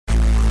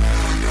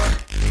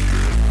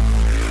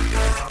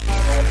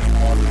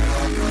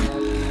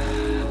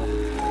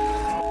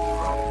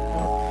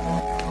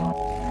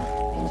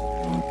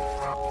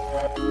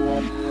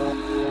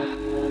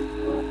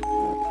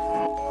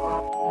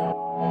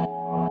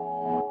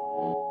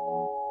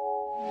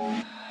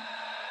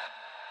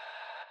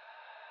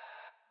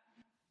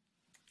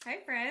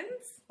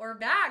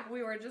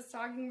We were just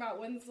talking about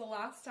when's the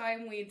last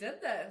time we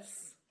did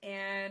this.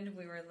 And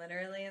we were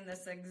literally in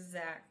this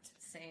exact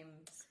same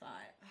spot.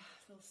 Oh,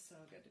 it feels so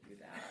good to do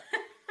that.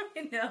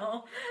 I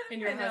know. In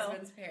your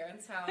husband's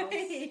parents' house.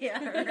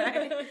 Yeah,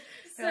 right.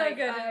 So like,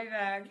 good to be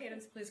back.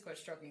 Cadence, please quit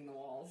stroking the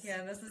walls.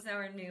 Yeah, this is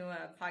our new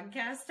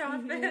podcast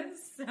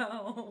office,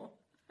 so...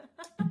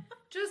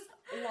 Just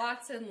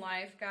lots in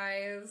life,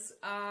 guys.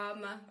 A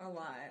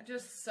lot.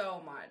 Just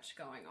so much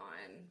going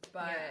on.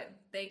 But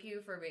thank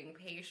you for being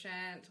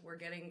patient. We're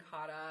getting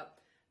caught up.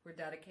 We're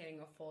dedicating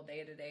a full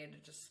day today to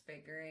just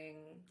figuring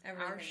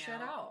our shit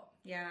out.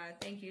 Yeah,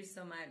 thank you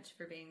so much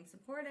for being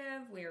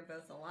supportive. We are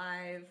both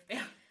alive.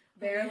 Yeah,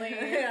 barely.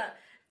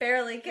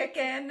 Barely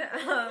kicking,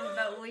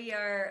 but we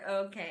are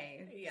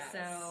okay. Yes.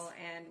 So,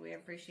 and we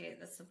appreciate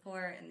the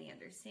support and the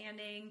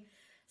understanding.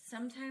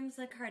 Sometimes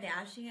the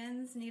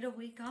Kardashians need a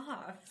week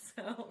off,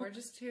 so we're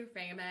just too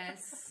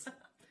famous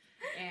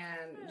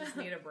and just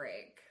need a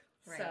break.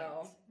 Right.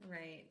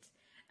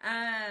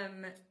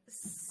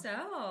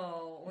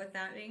 So with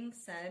that being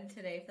said,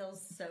 today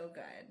feels so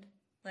good.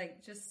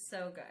 Like, just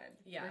so good.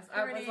 Yes.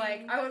 I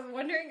was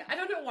wondering, I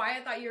don't know why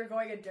I thought you were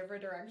going a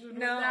different direction with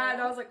that.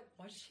 And I was like,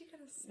 what's she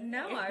going to say?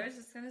 No, I was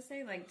just going to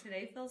say, like,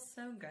 today feels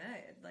so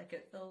good. Like,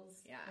 it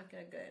feels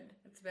like a good...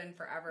 It's been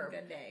forever. A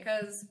good day.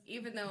 Because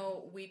even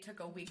though we took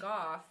a week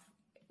off,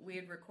 we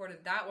had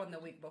recorded that one the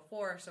week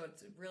before, so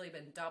it's really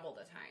been double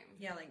the time.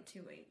 Yeah, like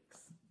 2 weeks.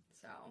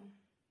 So...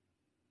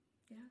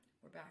 Yeah.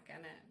 We're back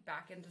in it.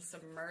 Back into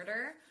some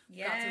murder.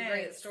 Yes. Got some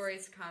great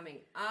stories coming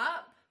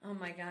up. Oh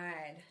my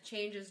God.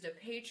 Changes to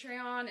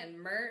Patreon and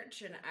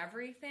merch and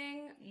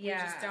everything.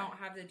 Yeah. We just don't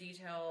have the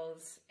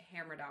details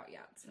hammered out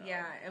yet. So.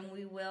 Yeah, and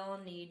we will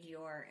need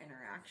your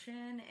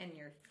interaction and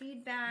your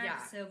feedback.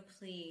 Yeah. So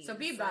please. So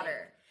be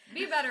better.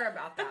 Be better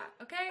about that.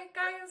 Okay,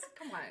 guys?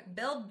 Come on.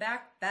 Build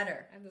back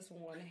better. I have this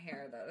one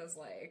hair that is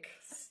like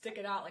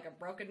sticking out like a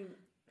broken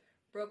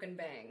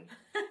bang.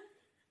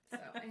 So,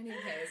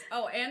 anyways.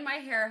 Oh, and my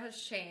hair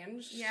has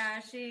changed.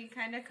 Yeah, she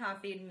kind of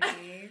copied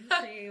me.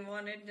 She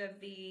wanted to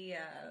be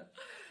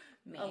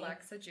me.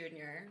 Alexa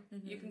Jr.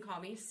 Mm-hmm. You can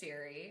call me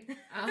Siri.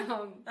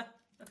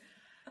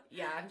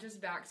 Yeah, I'm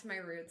just back to my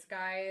roots,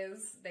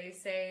 guys. They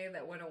say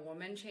that when a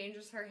woman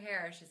changes her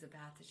hair, she's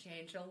about to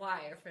change a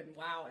life. And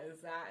wow,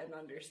 is that an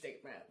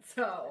understatement?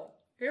 So,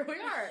 here we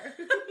are.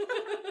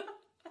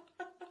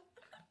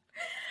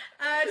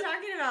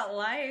 Talking about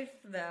life,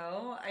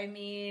 though, I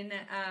mean,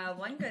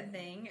 one good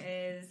thing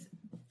is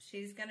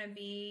she's going to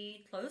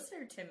be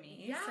closer to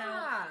me. Yeah.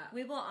 So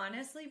we will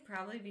honestly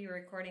probably be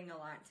recording a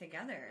lot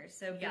together.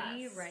 So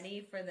be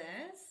ready for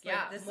this.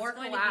 Yeah, Like, this more is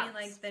going collabs. to be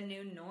like the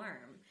new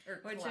norm.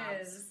 Which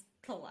is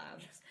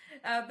collabs.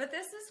 But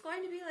this is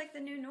going to be like the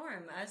new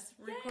norm. Us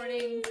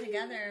recording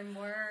together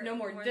more. No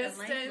more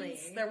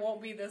distance. There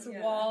won't be this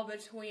wall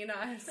between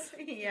us.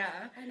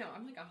 Yeah. I know.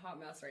 I'm like a hot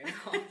mess right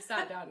now. I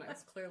sat down and I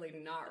was clearly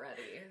not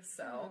ready.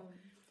 So,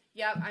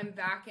 yep, I'm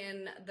back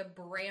in the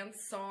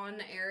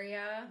Branson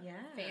area. Yeah.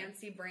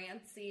 Fancy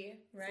Brancy,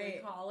 as Right.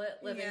 we call it.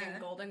 Living in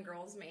Golden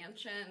Girls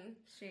Mansion.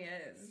 She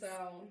is.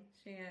 So,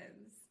 she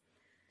is.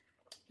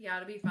 yeah,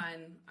 it'll be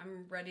fun.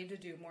 I'm ready to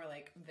do more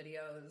like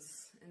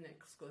videos and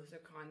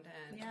exclusive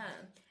content. Yeah.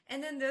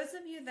 And then those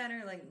of you that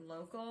are like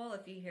local,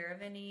 if you hear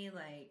of any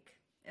like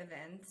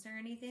events or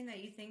anything that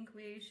you think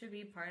we should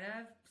be part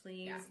of,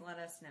 please let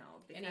us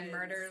know. Because any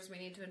murders we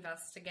need to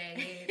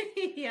investigate.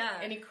 Yeah.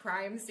 Any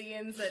crime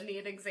scenes that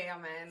need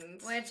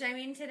examined. Which, I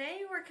mean, today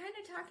we're kind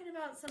of talking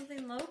about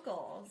something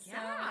local. So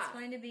it's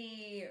going to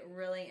be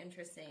really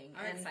interesting.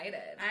 I'm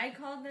excited. I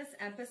called this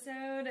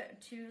episode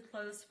Too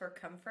Close for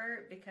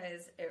Comfort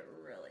because it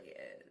really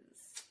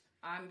is.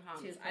 I'm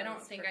pumped. I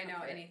don't think I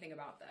know anything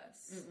about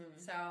this.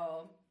 Mm-mm.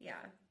 So, yeah.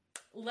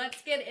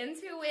 Let's get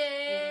into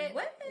it.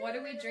 What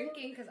are we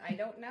drinking? Because I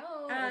don't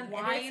know.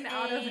 Wine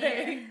out of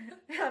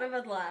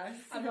a glass.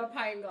 Out of a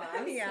pint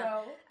glass.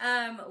 Yeah.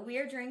 So. We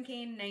are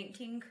drinking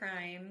 19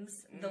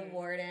 Crimes, The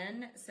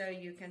Warden. So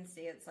you can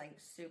see it's like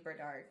super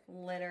dark.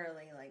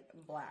 Literally like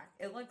black.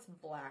 It looks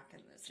black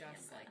in this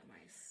Just camera. like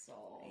my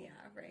soul. Yeah,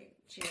 right.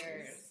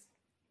 Cheers.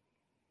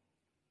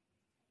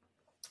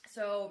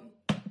 So,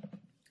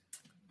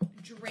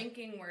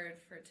 drinking word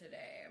for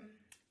today.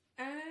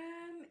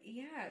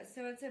 Yeah,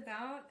 so it's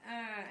about,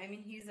 I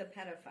mean, he's a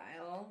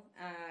pedophile,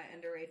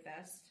 and a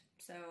rapist,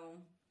 so.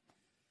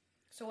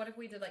 So what if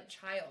we did like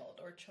child,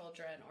 or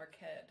children, or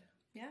kid?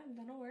 Yeah,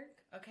 that'll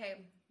work.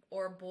 Okay,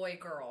 or boy,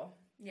 girl.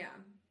 Yeah.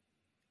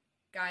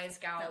 Guys,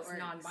 gals,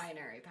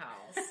 non-binary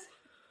pals.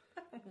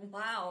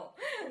 Wow.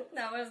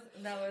 That was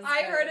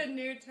I heard a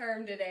new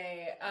term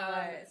today.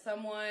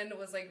 Someone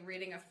was like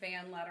reading a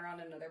fan letter on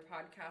another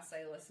podcast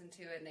I listened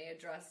to, and they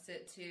addressed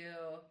it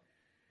to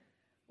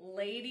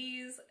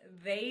ladies,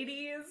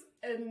 theydies,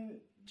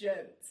 and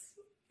gents.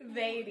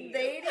 Theydies.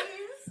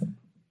 Theydies?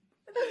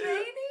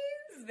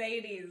 Theydies?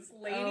 Theydies.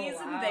 Ladies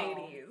and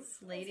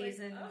theydies. Ladies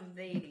and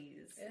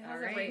theydies. It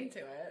has a ring to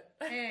it.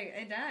 Hey,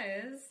 it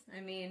does.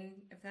 I mean,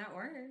 if that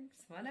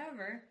works,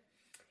 whatever.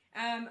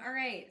 All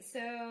right,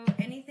 so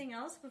anything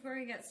else before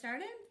we get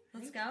started?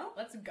 Let's go?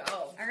 Let's go.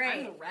 All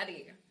right. I'm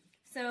ready.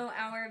 So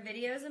our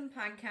videos and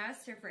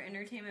podcasts are for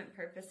entertainment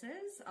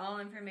purposes. All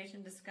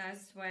information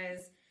discussed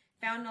was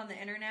found on the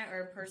internet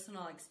or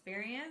personal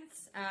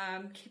experience.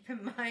 Keep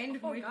in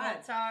mind, we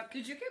will talk...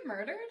 Did you get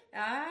murdered?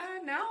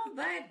 No,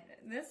 but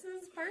this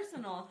is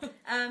personal.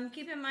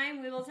 Keep in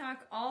mind, we will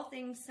talk all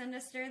things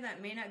sinister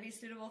that may not be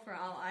suitable for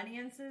all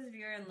audiences.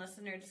 Viewer and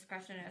listener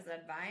discretion is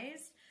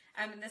advised.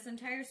 This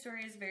entire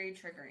story is very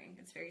triggering.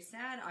 It's very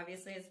sad.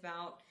 Obviously, it's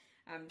about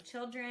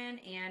children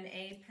and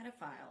a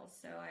pedophile.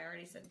 So I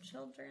already said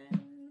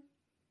children.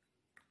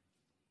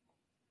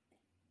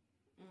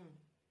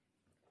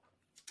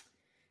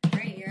 All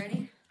right, you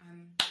ready?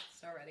 I'm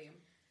so ready.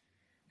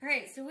 All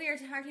right, so we are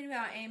talking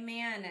about a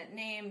man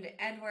named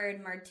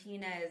Edward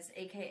Martinez,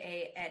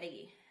 a.k.a.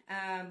 Eddie,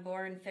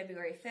 born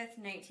February 5th,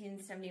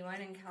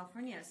 1971 in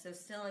California, so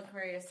still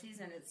Aquarius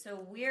season. It's so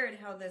weird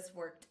how this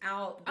worked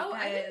out. Oh,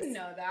 I didn't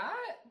know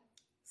that.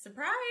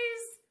 Surprise!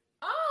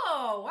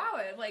 Oh, wow,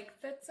 it like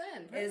fits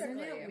in perfectly. Isn't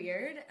it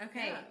weird?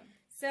 Okay, yeah.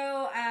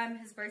 So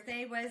his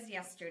birthday was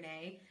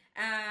yesterday.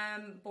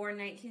 Born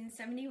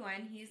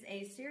 1971, he's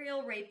a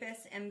serial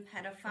rapist and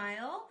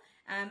pedophile.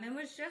 And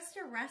was just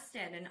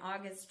arrested in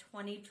August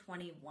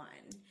 2021.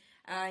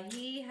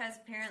 He has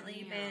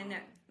apparently been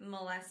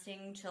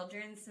molesting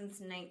children since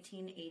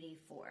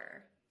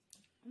 1984.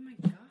 Oh my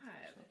god.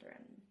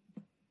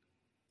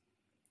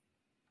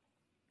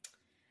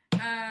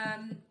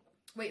 Children.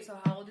 Wait, so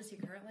how old is he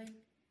currently?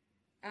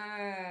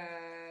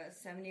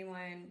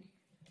 71,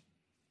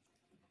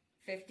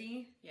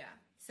 50? Yeah.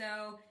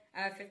 So,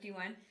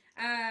 51.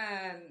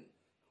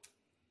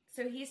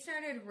 So he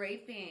started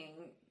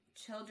raping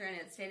children,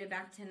 it stated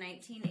back to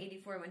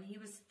 1984 when he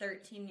was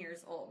 13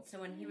 years old. So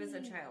when he was a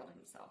child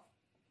himself.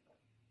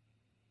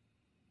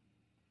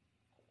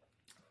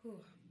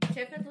 Ooh.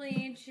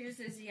 Typically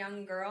chooses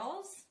young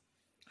girls.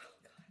 Oh,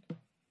 God.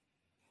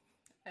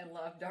 I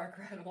love dark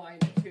red wine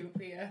at 2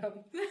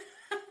 p.m.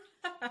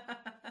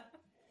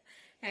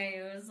 Hey,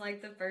 it was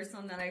like the first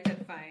one that I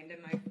could find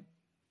in my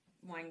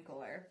wine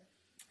cooler.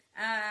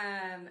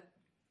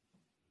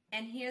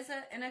 And he is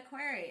an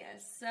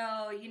Aquarius.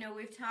 So,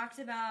 we've talked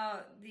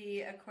about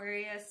the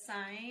Aquarius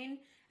sign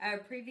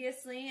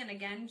previously. And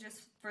again,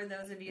 just for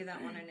those of you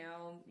that want to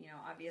know,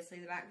 obviously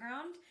the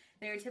background.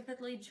 They're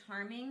typically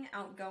charming,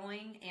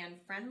 outgoing, and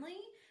friendly.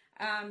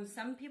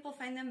 Some people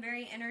find them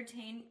very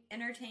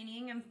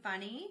entertaining and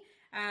funny.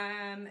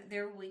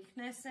 Their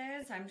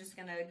weaknesses, I'm just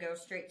going to go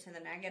straight to the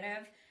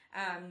negative.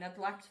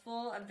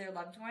 Neglectful of their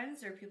loved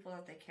ones or people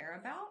that they care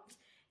about.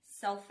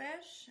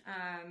 Selfish.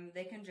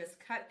 They can just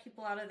cut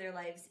people out of their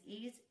lives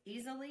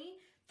easily.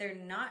 They're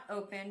not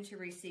open to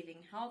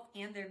receiving help,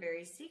 and they're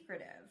very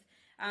secretive.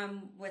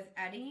 With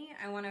Eddie,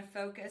 I want to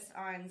focus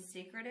on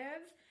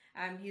secretive.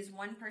 He's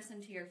one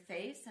person to your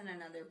face and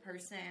another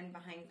person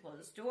behind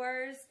closed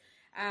doors,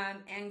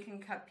 and can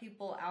cut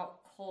people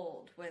out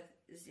cold with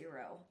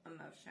zero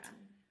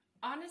emotion.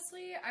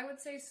 Honestly, I would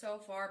say so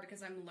far,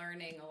 because I'm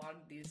learning a lot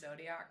of these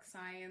zodiac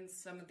signs.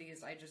 Some of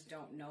these, I just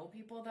don't know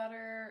people that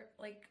are,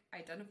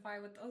 identify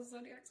with those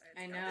zodiac signs.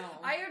 I know.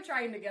 I am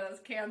trying to get us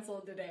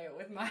canceled today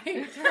with my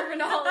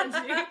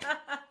terminology.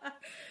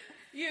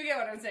 You get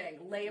what I'm saying.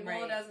 Label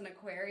it as an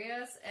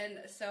Aquarius. And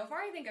so far,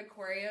 I think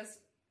Aquarius,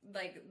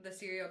 the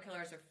serial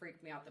killers have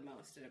freaked me out the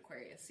most in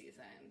Aquarius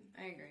season.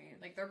 I agree.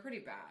 They're pretty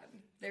bad.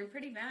 They're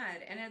pretty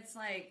bad. And it's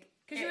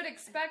because you would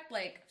expect,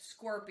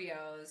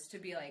 Scorpios to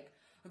be,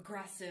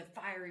 aggressive,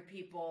 fiery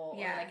people,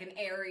 or an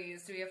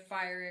Aries to be a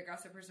fiery,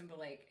 aggressive person,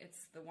 but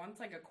it's the ones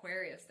like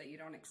Aquarius that you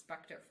don't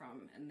expect it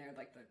from, and they're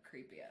the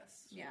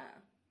creepiest.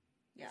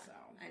 Yeah. So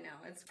I know,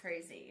 it's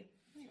crazy.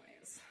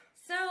 Anyways,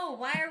 so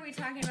why are we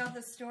talking about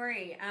this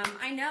story?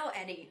 I know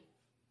Eddie.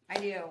 I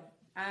do.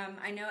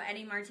 I know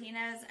Eddie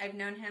Martinez. I've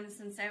known him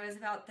since I was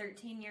about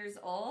 13 years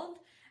old,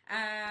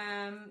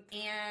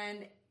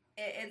 and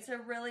it's a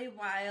really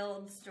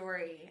wild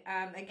story.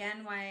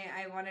 Again, why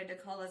I wanted to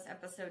call this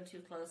episode Too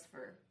Close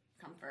for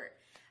Comfort.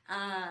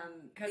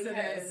 Because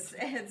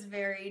it's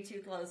very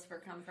too close for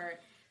comfort.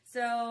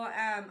 So,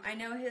 I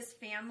know his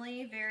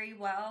family very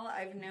well.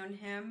 I've known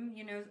him,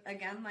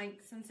 again,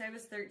 since I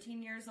was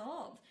 13 years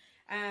old.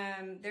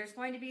 There's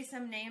going to be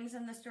some names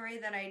in the story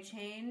that I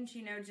change,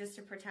 just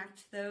to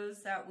protect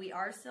those that we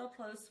are still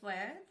close with.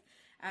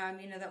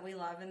 That we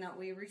love and that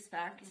we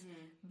respect.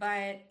 Mm-hmm.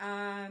 But,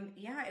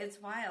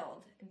 it's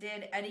wild.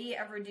 Did Eddie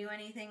ever do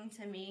anything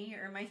to me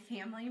or my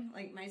family,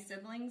 my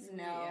siblings?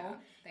 No.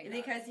 Yeah,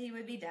 because he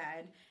would be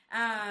dead.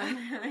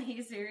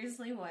 He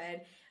seriously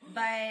would.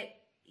 But,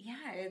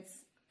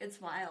 it's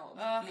wild,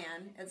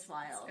 man. It's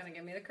wild. It's gonna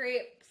give me the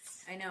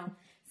creeps. I know.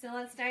 So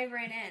let's dive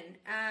right in.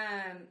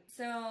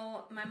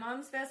 So my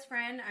mom's best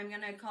friend, I'm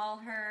going to call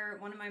her,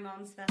 one of my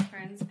mom's best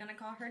friends, going to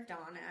call her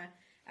Donna.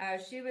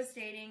 She was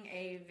dating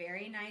a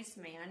very nice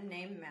man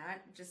named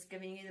Matt. Just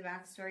giving you the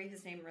backstory.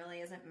 His name really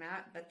isn't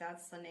Matt, but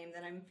that's the name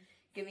that I'm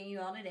giving you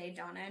all today,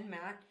 Donna and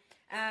Matt.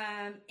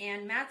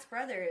 And Matt's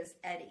brother is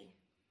Eddie.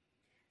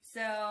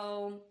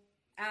 So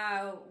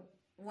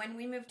when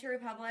we moved to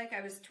Republic,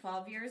 I was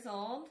 12 years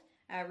old.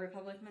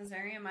 Republic,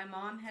 Missouri, and my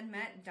mom had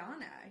met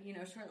Donna,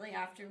 shortly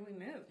after we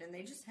moved, and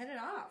they just hit it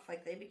off.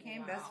 Like, they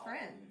became best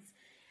friends.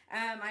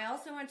 I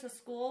also went to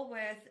school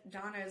with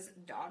Donna's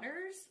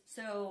daughters,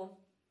 so,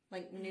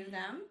 like, knew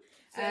them.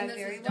 So this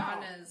very is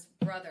Donna's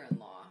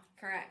brother-in-law.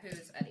 Correct.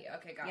 Who's Eddie.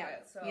 Okay, got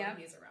it. So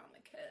he's around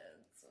the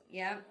kids.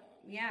 Yep.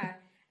 Yeah.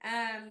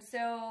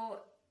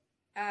 So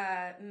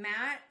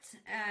Matt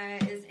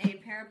is a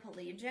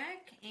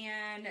paraplegic,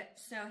 and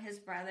so his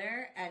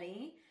brother,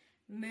 Eddie,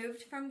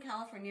 moved from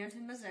California to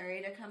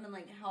Missouri to come and,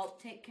 like,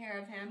 help take care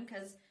of him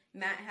because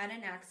Matt had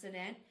an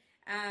accident.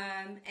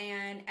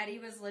 And Eddie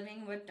was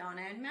living with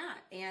Donna and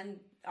Matt, and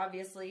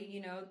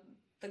obviously,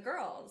 the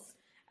girls.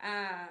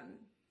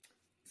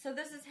 So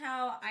this is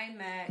how I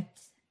met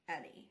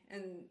Eddie.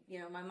 And,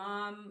 my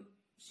mom,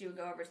 she would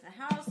go over to the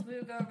house. We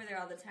would go over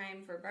there all the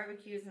time for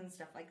barbecues and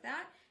stuff like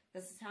that.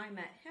 This is how I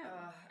met him.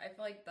 I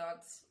feel like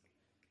that's,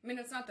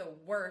 it's not the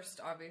worst,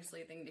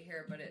 obviously, thing to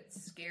hear, but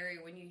it's scary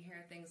when you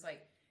hear things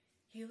like,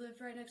 he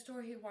lived right next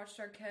door, he watched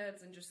our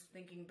kids, and just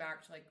thinking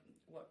back to, like,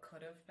 what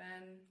could have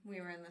been. We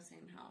were in the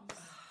same house.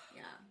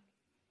 Yeah.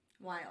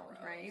 Wild,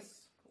 Gross. Right?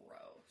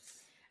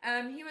 Gross.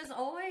 He was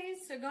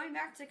always, so going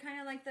back to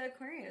kind of like the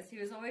Aquarius, he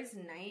was always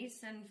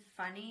nice and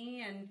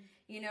funny, and,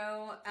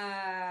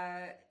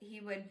 he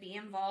would be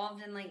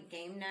involved in, like,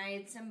 game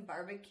nights and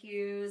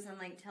barbecues and,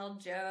 like, tell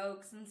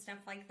jokes and stuff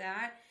like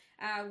that.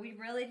 We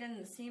really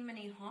didn't see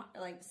any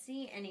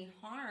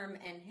harm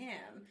in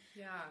him.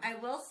 Yeah. I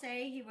will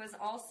say he was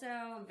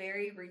also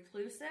very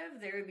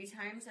reclusive. There would be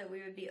times that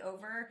we would be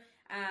over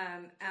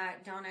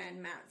at Donna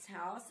and Matt's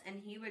house,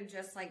 and he would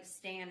just, like,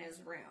 stay in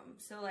his room.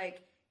 So,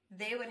 like,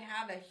 they would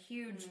have a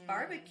huge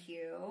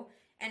barbecue,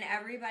 and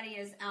everybody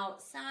is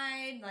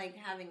outside, like,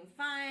 having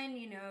fun,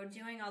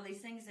 doing all these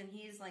things, and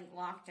he's, like,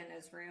 locked in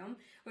his room,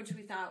 which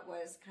we thought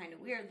was kind of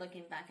weird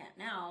looking back at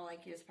now.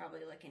 Like, he was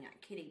probably looking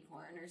at kiddie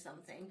porn or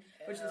something,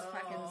 which is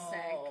fucking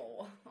sick.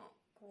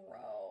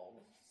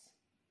 Gross.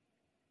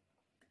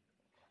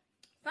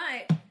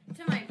 But,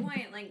 to my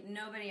point, like,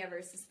 nobody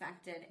ever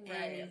suspected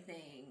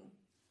anything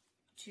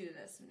to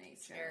this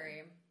nature.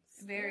 Scary.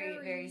 Very,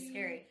 very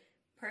scary.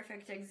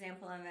 Perfect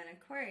example of an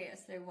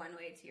Aquarius. They're one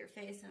way to your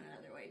face and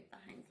another way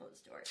behind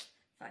closed doors.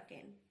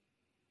 Fucking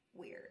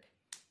weird.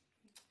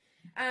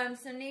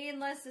 So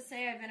needless to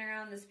say, I've been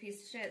around this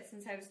piece of shit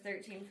since I was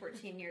 13,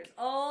 14 years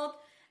old.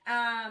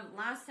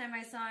 Last time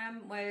I saw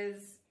him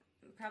was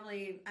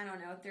probably,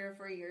 3 or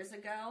 4 years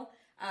ago,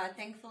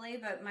 thankfully,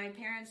 but my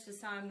parents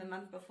just saw him the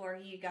month before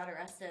he got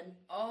arrested.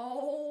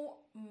 Oh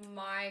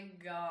my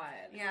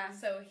God. Yeah.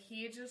 So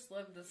he just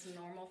lived this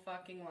normal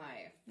fucking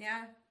life.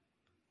 Yeah.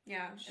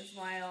 Yeah, it's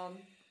wild.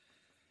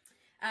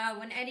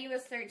 When Eddie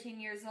was 13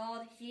 years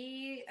old,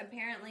 he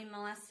apparently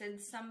molested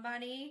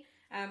somebody,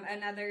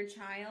 another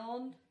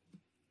child.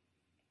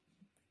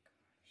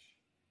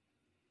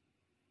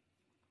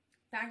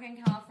 Back in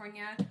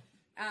California,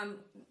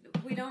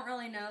 we don't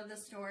really know the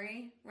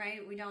story,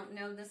 right? We don't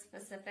know the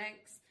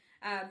specifics.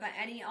 But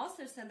Eddie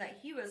also said that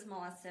he was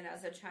molested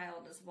as a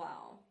child as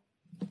well.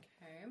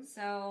 Okay.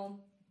 So...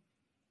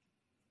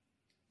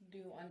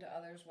 do unto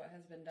others what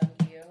has been done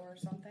to you or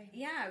something.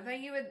 Yeah,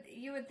 but you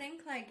would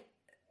think, like,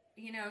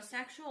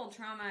 sexual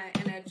trauma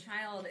in a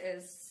child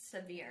is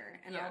severe,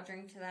 and I'll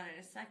drink to that in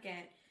a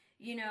second.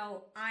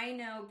 I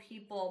know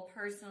people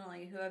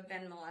personally who have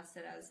been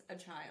molested as a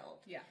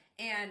child. Yeah.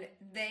 And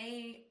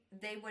they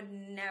would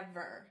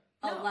never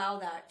allow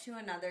that to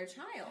another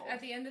child.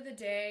 At the end of the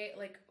day,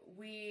 like,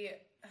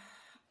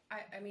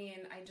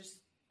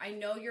 I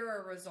know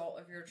you're a result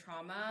of your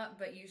trauma,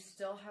 but you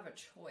still have a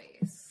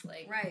choice.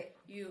 Like, right.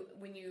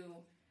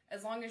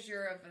 As long as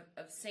you're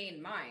of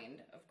sane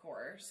mind, of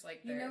course,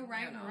 like,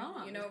 right and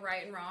wrong. You know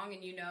right and wrong,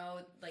 and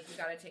like, you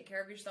gotta take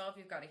care of yourself,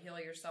 you've gotta heal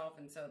yourself,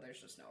 and so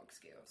there's just no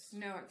excuse.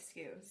 No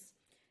excuse.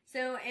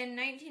 So, in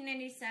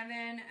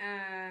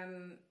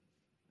 1997,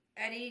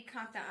 Eddie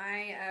caught the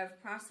eye of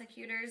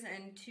prosecutors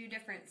in 2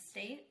 different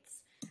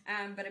states,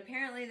 but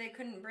apparently they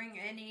couldn't bring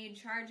any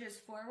charges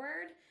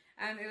forward.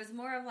 It was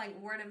more of, like,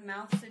 word of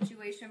mouth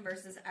situation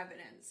versus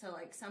evidence. So,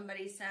 like,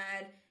 somebody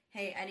said,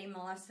 hey, Eddie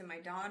molested my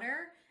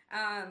daughter,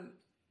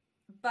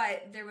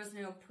 but there was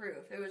no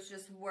proof. It was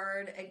just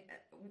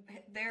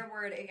their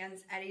word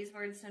against Eddie's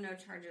word, so no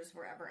charges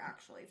were ever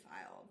actually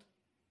filed.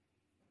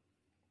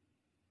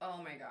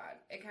 Oh my God.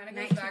 It kind of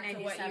goes back to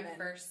what you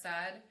first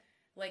said.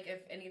 Like,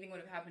 if anything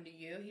would have happened to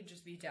you, he'd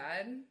just be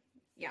dead.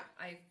 Yeah.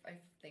 I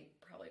think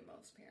probably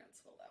most parents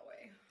feel that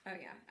way. Oh,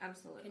 yeah,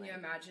 absolutely. Can you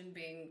imagine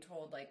being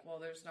told, like, well,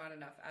 there's not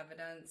enough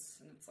evidence?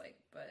 And it's like,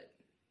 but...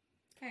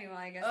 Okay, well,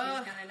 I guess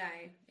he's gonna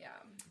die.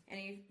 Yeah.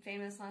 Any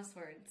famous last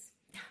words?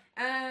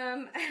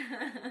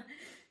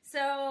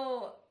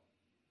 So,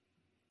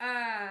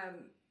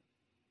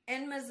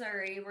 in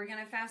Missouri, we're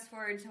gonna fast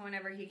forward to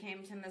whenever he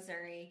came to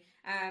Missouri.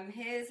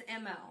 His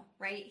MO,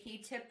 right? He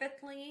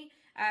typically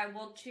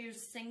will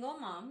choose single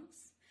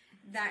moms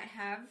that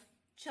have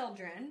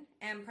children,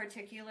 and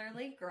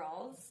particularly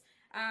girls,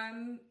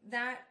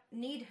 that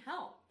need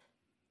help.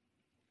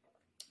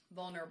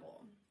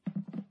 Vulnerable.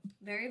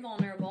 Very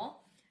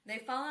vulnerable. They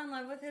fall in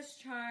love with his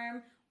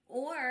charm,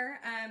 or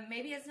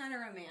maybe it's not a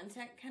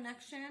romantic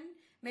connection.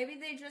 Maybe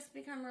they just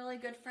become really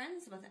good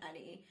friends with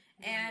Eddie,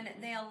 and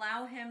they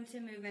allow him to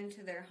move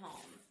into their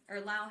home, or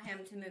allow him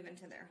to move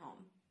into their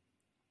home.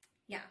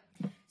 Yeah.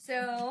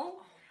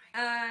 So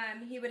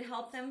he would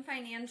help them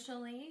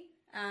financially.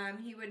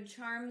 He would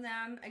charm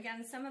them.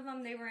 Again, some of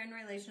them they were in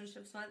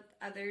relationships with,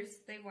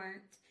 others they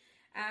weren't.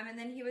 And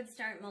then he would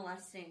start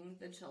molesting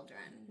the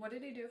children. What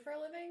did he do for a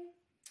living?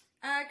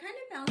 Kind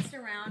of bounced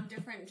around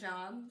different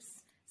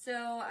jobs.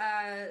 So,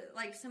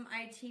 like some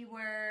IT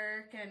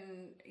work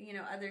and, you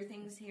know, other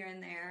things here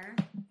and there.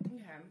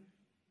 Okay.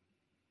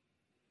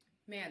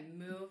 Man,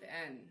 move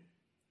in.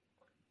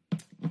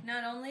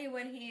 Not only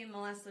would he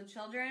molest the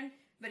children,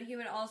 but he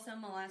would also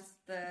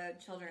molest the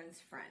children's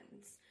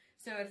friends.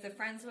 So if the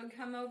friends would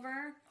come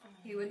over,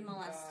 he would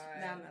molest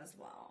them as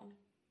well.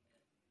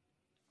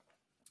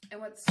 And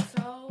what's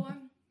so...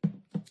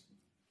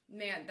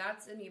 Man,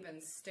 that's an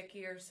even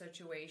stickier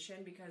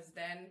situation because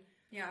then...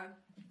 Yeah.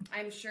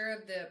 I'm sure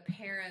the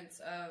parents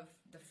of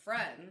the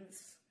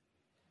friends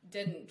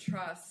didn't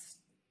trust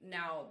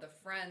now the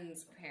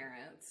friends'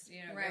 parents.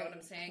 You know, know what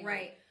I'm saying?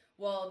 Right. Like,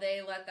 well,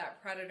 they let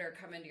that predator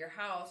come into your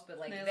house, but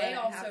like they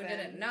also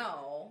didn't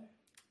know.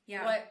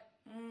 Yeah. What?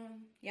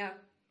 Yeah.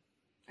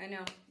 I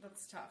know.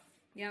 That's tough.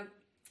 Yep.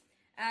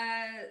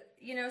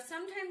 You know,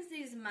 sometimes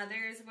these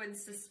mothers would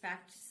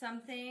suspect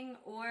something,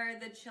 or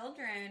the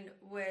children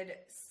would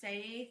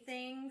say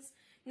things,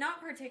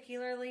 not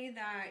particularly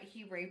that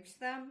he raped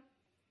them,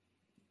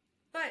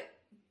 but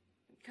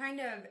kind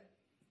of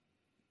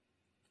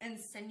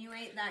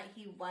insinuate that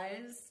he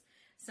was.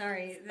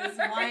 Sorry, this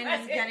wine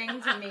is getting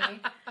to me.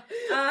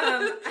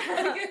 I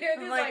can hear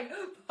these like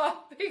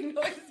popping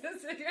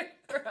noises in your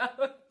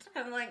throat.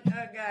 I'm like,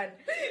 oh god.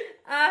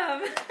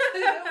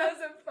 It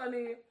wasn't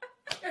funny.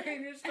 I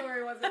mean, your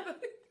story wasn't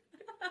funny.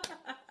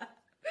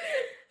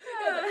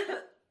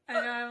 I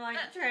know, I'm like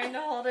trying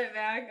to hold it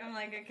back. I'm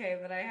like, okay,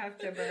 but I have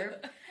to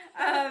burp.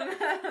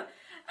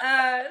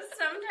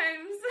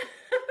 Sometimes.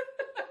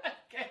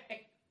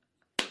 Okay.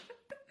 I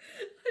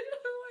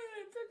don't know why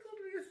that tickled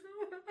me so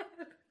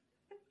bad.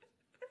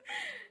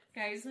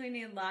 Guys, we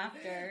need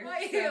laughter.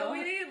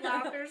 We need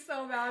laughter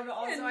so bad, but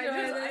also I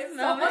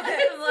saw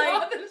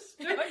the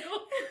struggle.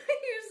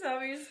 You saw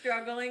me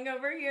struggling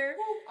over here.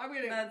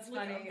 That's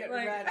funny. I'm getting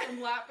red.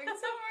 I'm laughing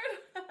so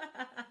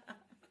hard.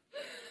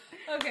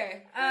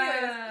 Okay.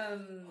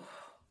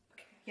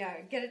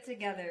 Yeah, get it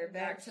together.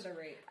 Back to the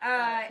rape.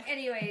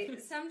 Anyway,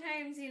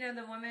 sometimes, you know,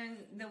 the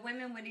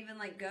women would even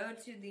like go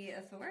to the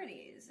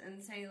authorities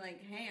and say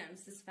like, hey, I'm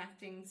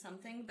suspecting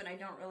something, but I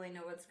don't really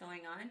know what's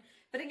going on.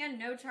 But again,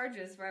 no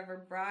charges were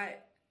ever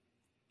brought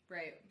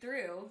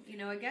through, you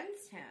know,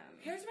 against him.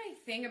 Here's my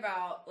thing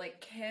about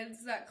like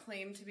kids that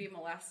claim to be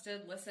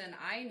molested. Listen,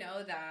 I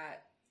know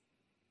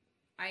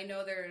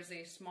there's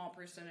a small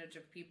percentage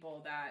of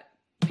people that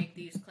make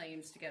these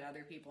claims to get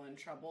other people in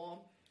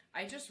trouble.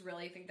 I just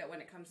really think that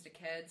when it comes to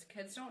kids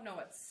don't know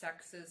what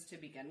sex is to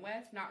begin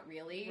with. Not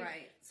really.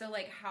 Right. So,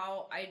 like,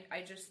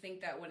 I just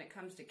think that when it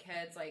comes to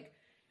kids, like,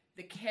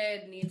 the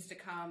kid needs to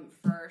come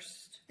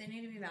first. They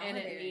need to be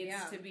validated. And it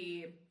needs to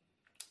be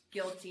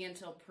guilty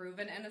until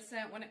proven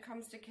innocent when it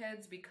comes to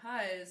kids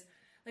because,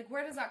 like,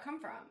 where does that come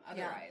from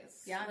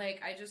otherwise? Yeah.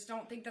 Like, I just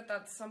don't think that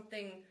that's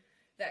something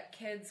that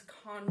kids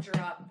conjure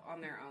up on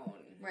their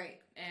own.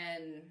 Right.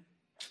 And...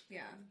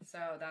 yeah.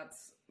 So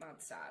that's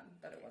sad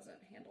that it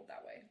wasn't handled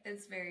that way.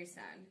 It's very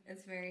sad.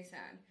 It's very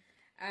sad.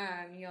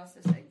 You also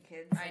said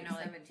kids I know,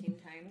 17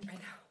 times. I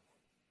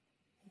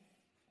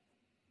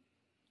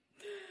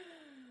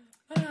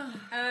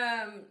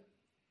know.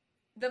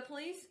 The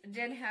police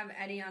did have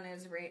Eddie on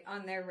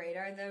their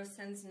radar though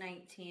since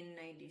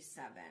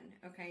 1997.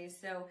 Okay,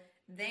 so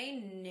they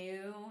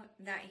knew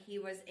that he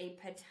was a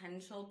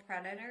potential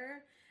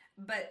predator,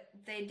 but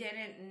they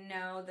didn't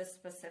know the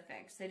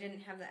specifics. They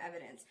didn't have the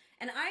evidence.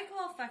 And I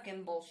call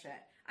fucking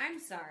bullshit. I'm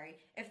sorry.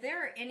 If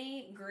there are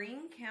any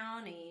Greene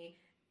County,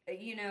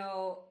 you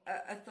know,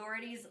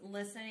 authorities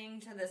listening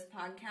to this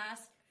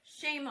podcast,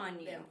 shame on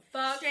you.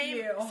 Fuck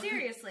you.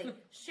 Seriously,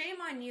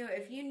 shame on you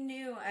if you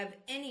knew of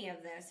any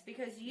of this,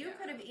 because you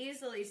could have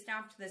easily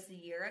stopped this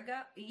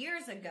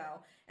years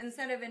ago,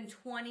 instead of in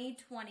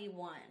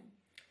 2021.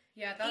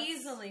 Yeah, that's...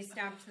 easily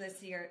stopped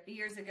this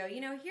years ago.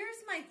 You know,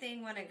 here's my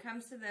thing when it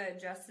comes to the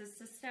justice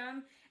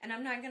system, and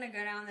I'm not going to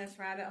go down this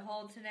rabbit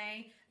hole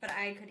today, but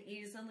I could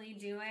easily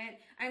do it.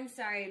 I'm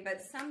sorry,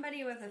 but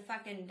somebody with a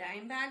fucking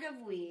dime bag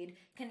of weed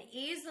can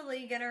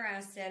easily get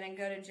arrested and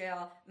go to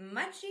jail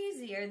much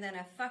easier than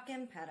a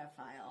fucking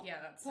pedophile.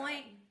 Yeah, that's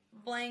point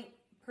blank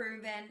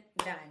proven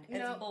done.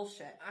 It's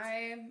bullshit.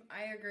 I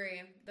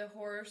agree. The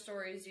horror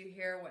stories you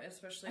hear,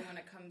 especially when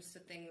it comes to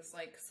things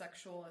like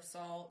sexual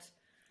assault.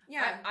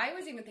 Yeah. I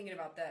was even thinking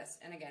about this,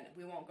 and again,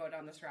 we won't go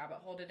down this rabbit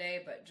hole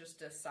today, but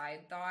just a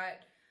side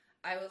thought.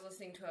 I was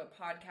listening to a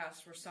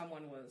podcast where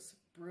someone was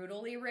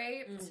brutally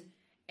raped,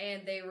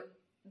 and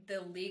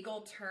the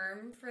legal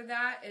term for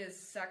that is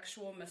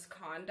sexual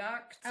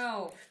misconduct.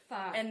 Oh,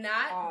 fuck. And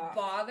that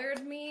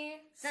bothered me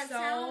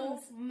so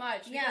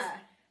much. Yeah.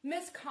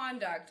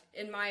 misconduct,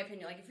 in my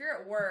opinion, like if you're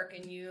at work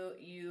and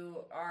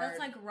you are, that's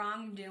like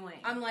wrongdoing.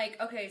 I'm like,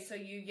 okay, so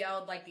you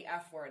yelled like the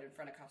F word in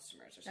front of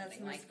customers or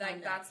something. Like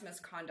that's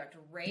misconduct.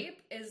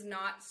 Rape is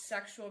not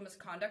sexual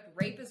misconduct.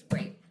 Rape is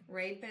rape.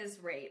 Rape is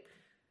rape.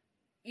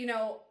 You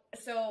know,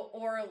 so,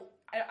 or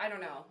I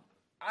don't know.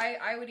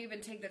 I would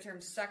even take the term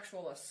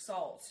sexual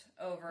assault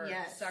over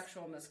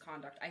sexual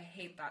misconduct. I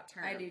hate that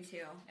term. I do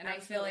too. And I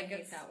feel like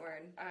it's that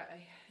word.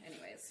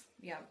 Anyways.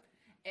 Yeah.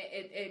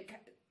 It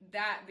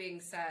that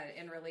being said,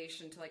 in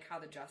relation to like how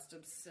the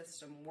justice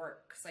system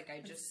works, like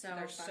there's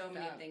so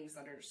many things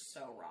that are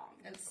so wrong.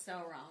 It's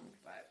so wrong.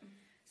 But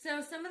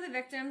so some of the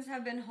victims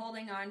have been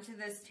holding on to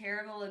this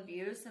terrible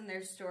abuse and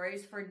their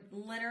stories for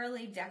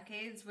literally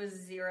decades with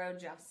zero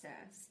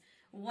justice.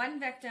 One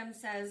victim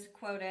says,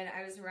 quoted,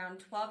 "I was around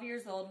 12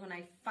 years old when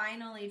I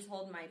finally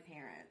told my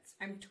parents.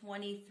 I'm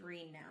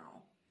 23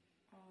 now."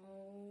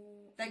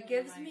 That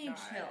gives me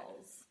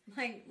chills.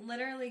 Like,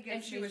 literally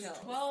gives me chills. And she was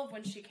 12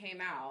 when she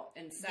came out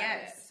and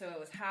said it, so it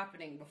was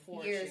happening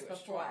before years she was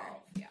before.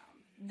 12. Yeah.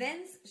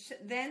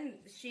 Then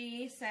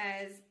she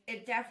says,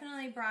 "It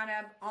definitely brought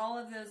up all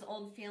of those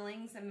old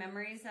feelings and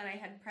memories that I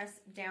had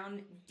pressed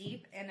down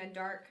deep in a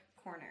dark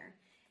corner.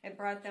 It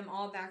brought them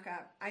all back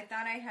up. I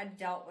thought I had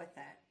dealt with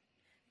it."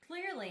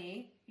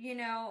 Clearly, you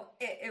know,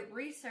 it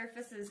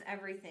resurfaces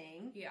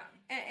everything. Yeah.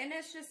 And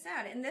it's just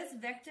sad. And this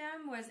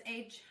victim was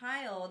a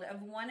child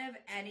of one of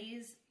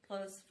Eddie's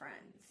close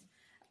friends.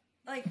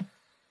 Like,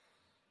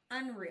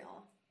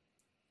 unreal.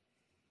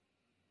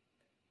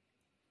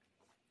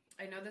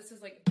 I know this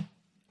is like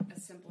a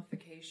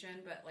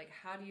simplification, but like,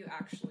 how do you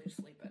actually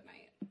sleep at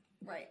night?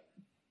 Right.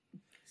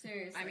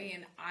 Seriously. I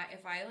mean,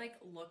 if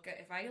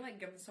I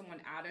give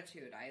someone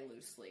attitude, I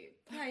lose sleep.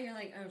 Yeah, you're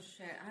like, oh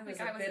shit, I was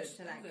a bitch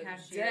to that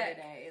cashier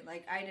today.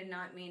 Like, I did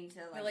not mean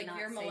to like not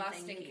you're say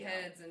molesting thank you.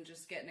 kids and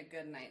just getting a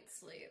good night's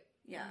sleep.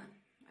 Yeah.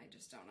 I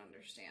just don't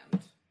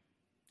understand.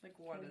 Like,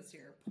 what is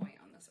your point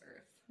on this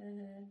earth?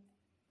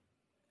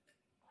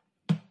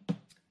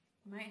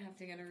 Might have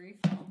to get a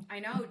refill.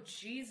 I know,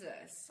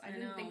 Jesus. I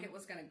didn't think it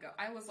was gonna go.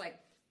 I was like,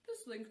 this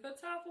thing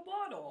fits half a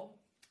bottle.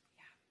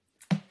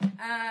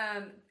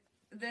 Yeah.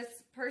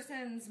 This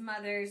person's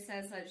mother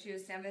says that she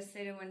was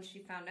devastated when she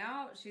found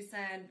out. She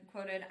said,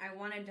 quoted, "I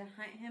wanted to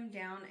hunt him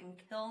down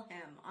and kill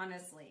him,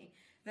 honestly.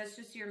 That's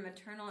just your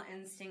maternal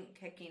instinct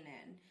kicking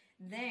in.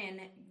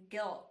 Then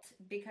guilt,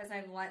 because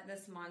I've let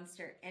this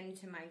monster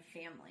into my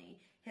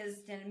family.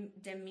 His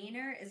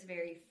demeanor is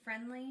very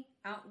friendly,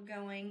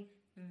 outgoing,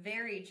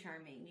 very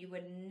charming. You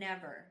would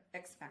never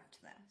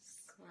expect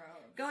this."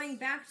 Gross. Going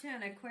back to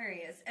an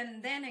Aquarius,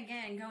 and then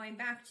again, going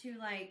back to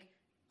like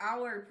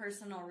our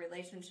personal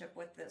relationship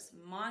with this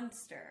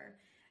monster,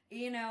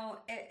 you know,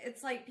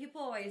 it's like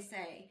people always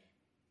say,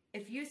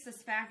 if you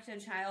suspect a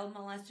child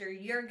molester,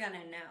 you're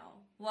gonna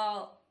know.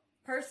 Well,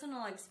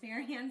 personal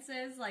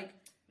experiences, like,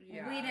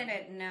 we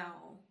didn't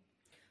know.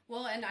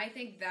 Well, and I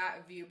think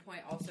that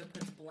viewpoint also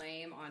puts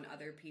blame on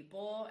other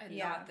people and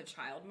not the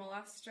child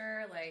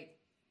molester. Like,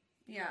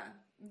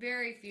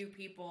 very few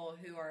people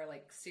who are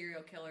like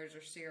serial killers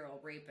or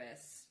serial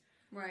rapists,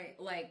 right?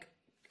 Like,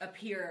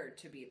 appear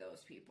to be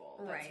those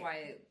people. That's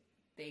why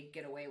they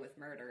get away with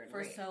murder and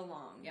for rape. so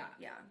long.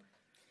 Yeah.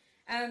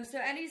 So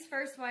Eddie's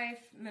first wife,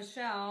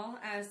 Michelle,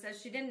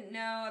 says she didn't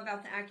know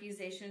about the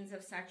accusations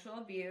of sexual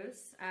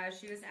abuse.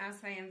 She was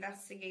asked by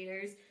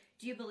investigators,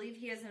 "Do you believe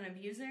he is an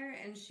abuser?"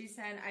 And she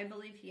said, "I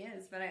believe he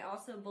is, but I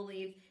also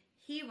believe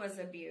he was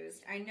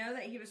abused. I know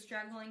that he was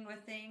struggling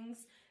with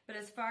things, but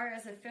as far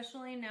as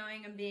officially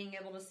knowing and being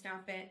able to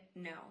stop it,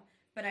 no.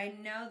 But I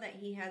know that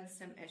he had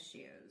some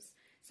issues."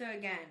 So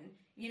again,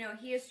 you know,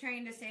 he is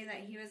trying to say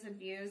that he was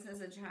abused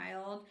as a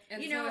child.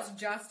 And you so know, it's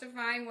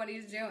justifying what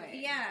he's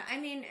doing. Yeah, I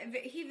mean,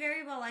 he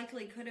very well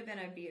likely could have been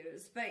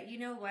abused. But you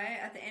know what?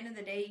 At the end of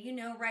the day, you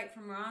know right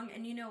from wrong.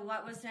 And you know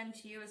what was done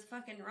to you is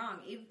fucking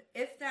wrong.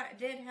 If that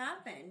did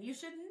happen, you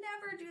should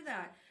never do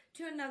that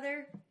to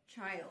another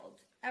child.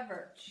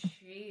 Ever.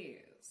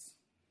 Jeez.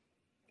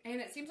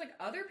 And it seems like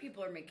other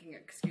people are making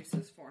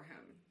excuses for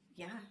him.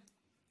 Yeah.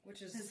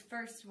 Which is his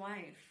first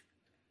wife.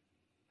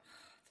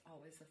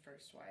 Always the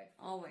first wife.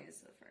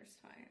 Always the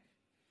first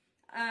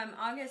wife.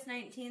 August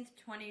 19th,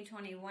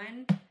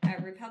 2021,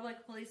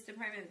 Republic Police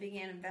Department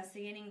began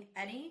investigating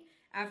Eddie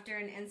after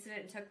an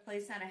incident took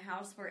place at a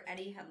house where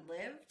Eddie had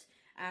lived.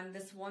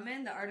 This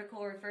woman, the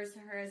article refers to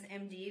her as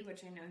MD,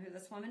 which I know who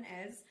this woman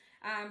is.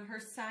 Her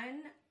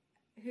son,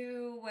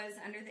 who was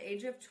under the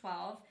age of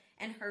 12,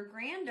 and her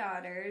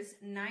granddaughters,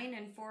 9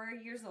 and 4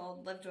 years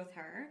old, lived with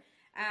her.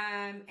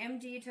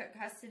 MD took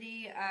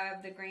custody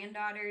of the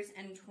granddaughters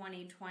in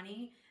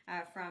 2020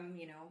 from,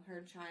 you know,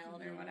 her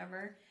child or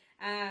whatever.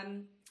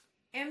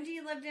 MD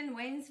lived in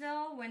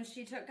Waynesville when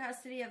she took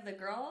custody of the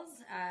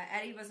girls.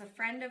 Eddie was a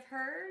friend of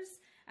hers.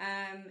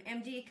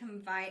 MD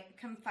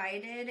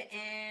confided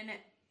in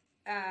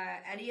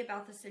Eddie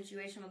about the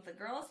situation with the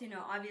girls. You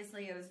know,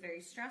 obviously it was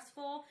very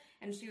stressful,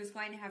 and she was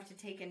going to have to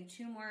take in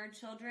 2 more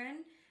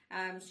children.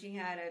 She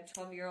had a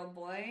 12-year-old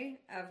boy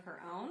of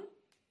her own.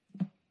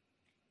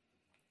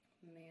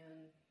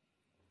 Man.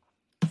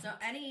 So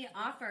Eddie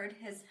offered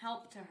his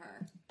help to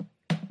her.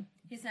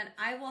 He said,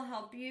 I will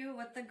help you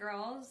with the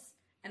girls,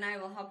 and I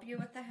will help you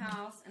with the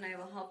house, and I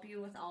will help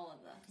you with all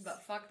of this.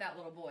 But fuck that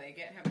little boy.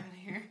 Get him out of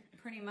here.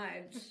 Pretty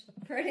much.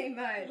 Pretty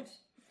much.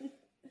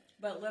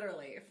 But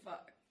literally,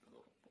 fuck.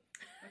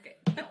 Okay.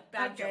 No,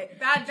 bad Okay. joke.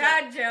 Bad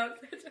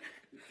joke.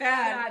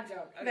 Bad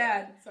joke. Okay.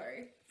 Bad.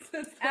 Sorry.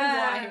 The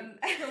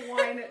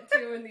wine at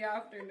 2 in the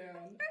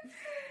afternoon.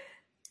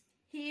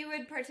 He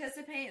would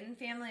participate in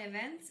family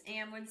events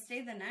and would stay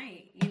the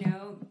night. You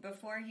know,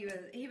 before he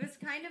was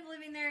kind of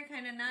living there,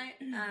 kind of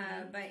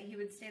not, but he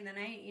would stay the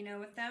night, you know,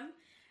 with them.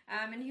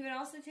 And he would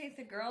also take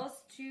the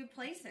girls to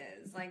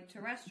places, like to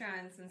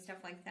restaurants and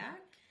stuff like that.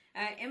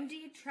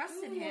 MD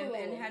trusted him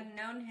and had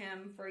known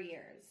him for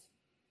years.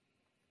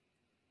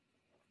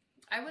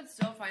 I would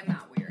still find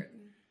that weird.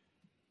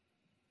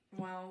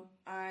 Well,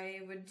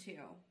 I would too.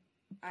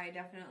 I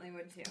definitely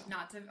would too.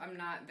 I'm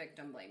not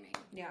victim blaming.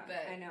 Yeah,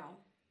 but I know.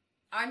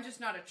 I'm just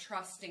not a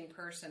trusting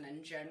person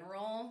in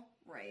general.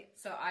 Right.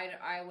 So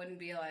I wouldn't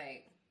be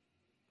like,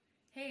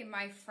 hey,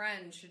 my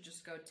friend should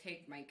just go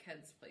take my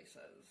kids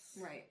places.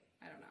 Right.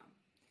 I don't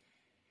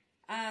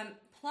know.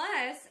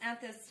 Plus, at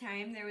this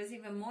time, there was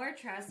even more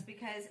trust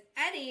because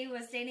Eddie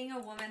was dating a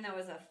woman that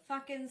was a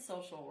fucking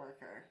social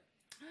worker.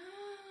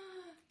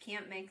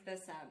 Can't make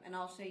this up. And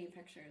I'll show you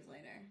pictures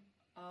later.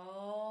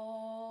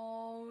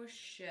 Oh,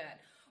 shit.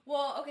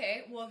 Well,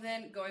 okay. Well,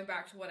 then going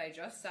back to what I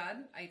just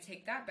said, I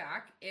take that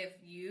back. If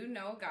you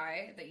know a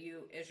guy that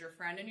is your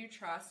friend and you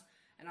trust,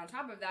 and on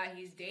top of that,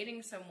 he's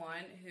dating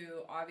someone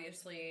who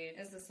obviously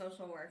is a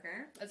social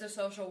worker. As a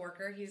social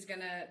worker, he's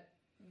going to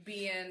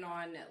be in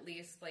on at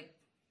least like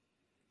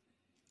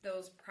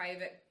those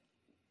private,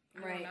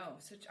 I don't know.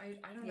 So I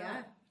don't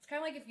know. It's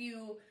kind of like if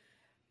you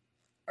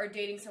are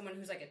dating someone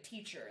who's like a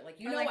teacher, like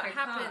you know like what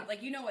happens,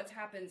 like you know what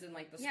happens in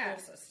like the school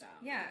system.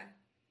 Yeah.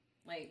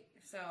 Like,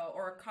 so,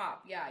 or a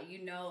cop,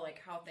 you know, like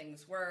how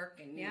things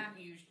work, and you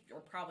are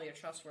probably a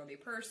trustworthy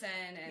person,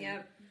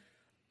 and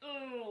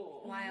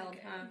oh, wild, okay.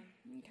 Huh?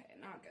 Okay,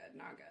 not good.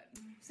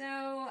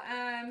 So,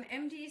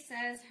 MD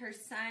says her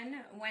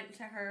son went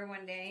to her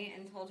one day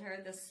and told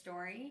her this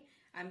story.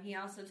 He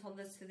also told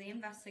this to the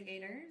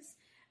investigators.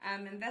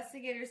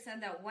 Investigators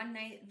said that one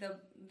night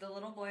the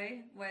little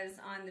boy was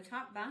on the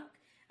top bunk,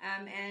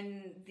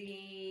 and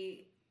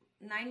the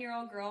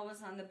 9-year-old girl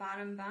was on the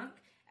bottom bunk.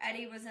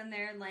 Eddie was in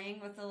there laying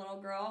with the little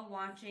girl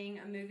watching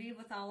a movie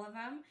with all of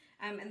them.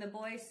 And the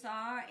boy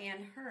saw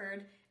and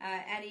heard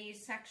Eddie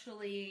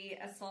sexually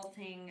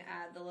assaulting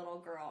the little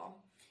girl.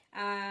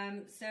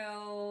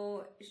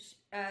 So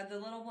the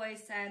little boy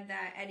said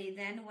that Eddie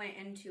then went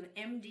into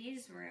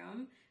MD's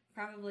room,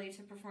 probably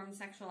to perform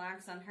sexual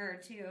acts on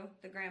her too,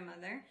 the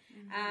grandmother.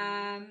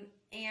 Mm-hmm.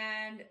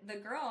 And the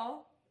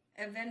girl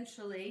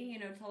eventually, you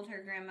know, told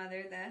her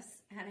grandmother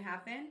this had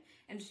happened,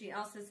 and she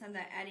also said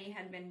that Eddie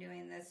had been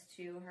doing this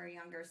to her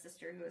younger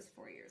sister, who was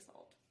 4 years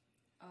old.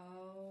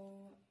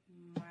 Oh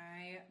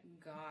my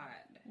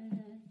God.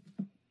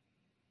 Mm-hmm.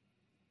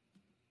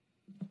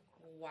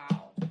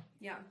 Wow.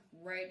 Yeah.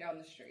 Right down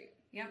the street.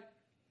 Yep.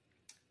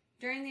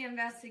 During the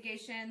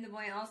investigation, the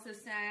boy also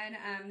said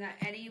that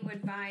Eddie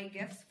would buy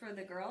gifts for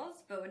the girls,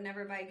 but would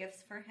never buy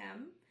gifts for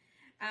him.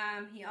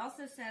 He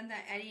also said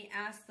that Eddie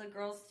asked the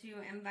girls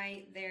to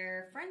invite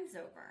their friends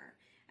over,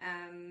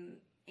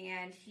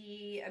 and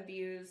he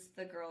abused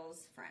the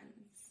girls'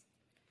 friends.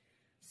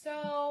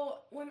 So,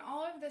 when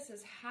all of this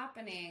is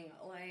happening,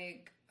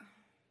 like...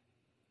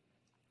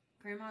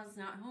 Grandma's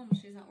not home.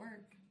 She's at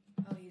work.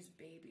 Oh, he's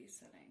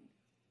babysitting.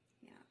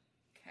 Yeah.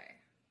 Okay.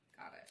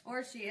 Got it.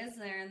 Or she is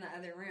there in the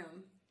other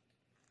room.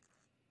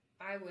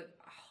 I would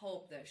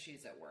hope that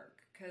she's at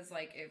work. Because,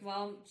 like, if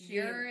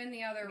you're in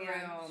the other room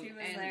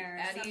and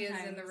Eddie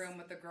sometimes. is in the room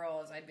with the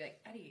girls, I'd be like,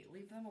 Eddie,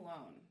 leave them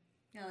alone.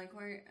 Yeah, like,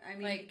 where, I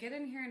mean... Like, get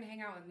in here and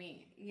hang out with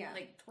me. Yeah.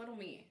 Like, twiddle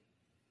me.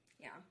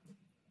 Yeah.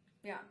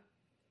 Yeah.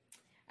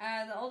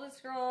 The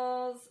oldest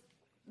girl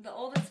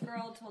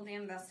told the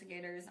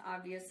investigators,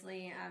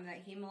 obviously,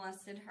 that he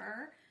molested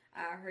her,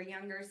 her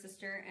younger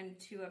sister, and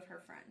 2 of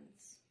her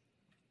friends.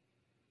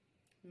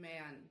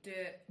 Man,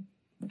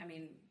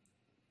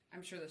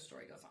 I'm sure the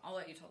story goes on. I'll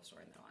let you tell the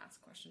story, and then I'll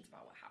ask questions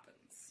about what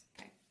happens.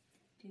 Okay.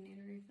 Do you need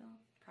a refill?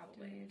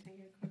 Probably. Do we need to take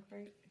a quick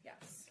break?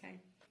 Yes. Okay.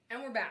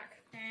 And we're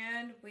back.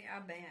 And we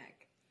are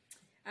back.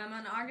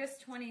 On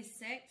August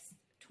 26th,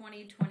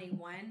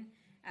 2021,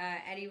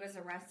 Eddie was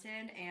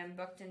arrested and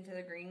booked into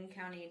the Greene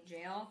County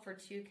Jail for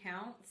 2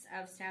 counts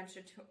of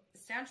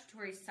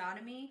statutory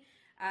sodomy.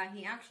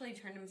 He actually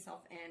turned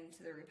himself in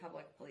to the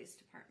Republic Police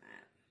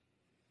Department.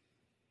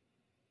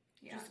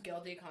 Yeah. Just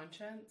guilty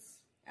conscience?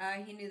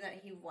 He knew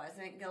that he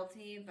wasn't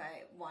guilty,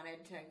 but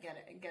wanted to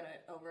get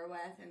it over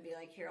with and be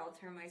like, here, I'll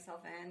turn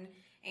myself in.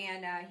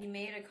 And he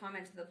made a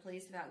comment to the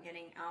police about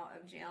getting out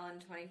of jail in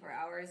 24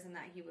 hours and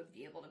that he would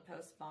be able to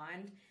post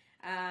bond.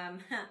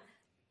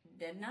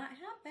 Did not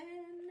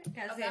happen.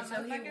 Because that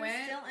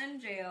motherfucker's still in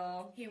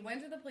jail. He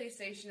went to the police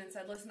station and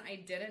said, listen, I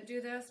didn't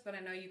do this, but I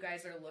know you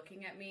guys are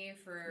looking at me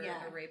for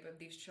the rape of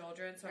these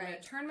children, so I'm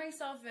going to turn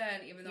myself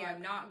in, even though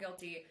I'm not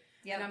guilty.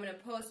 Yep. And I'm going to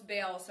post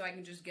bail so I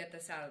can just get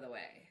this out of the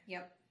way.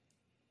 Yep.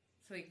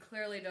 So he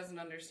clearly doesn't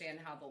understand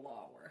how the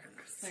law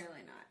works.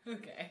 Clearly not.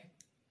 Okay.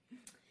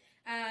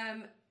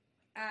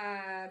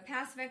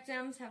 Past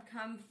victims have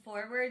come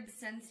forward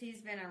since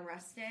he's been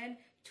arrested.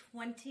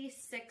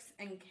 26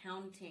 and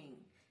counting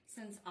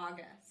since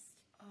August.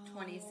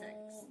 26.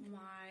 Oh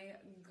my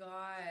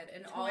God.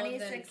 And all of them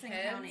 26 and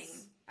kids? counting.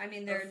 I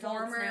mean, they're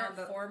adults now,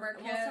 but former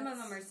kids? well, some of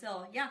them are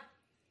still, yeah.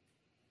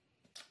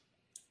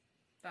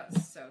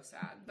 That's so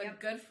sad. But Yep.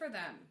 good for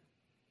them.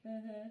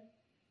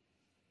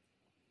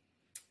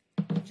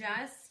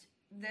 Just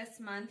this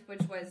month,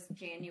 which was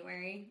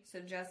January, so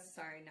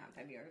not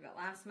February, but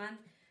last month,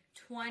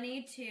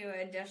 22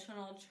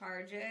 additional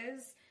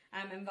charges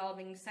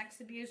involving sex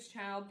abuse,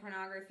 child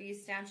pornography,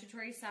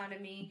 statutory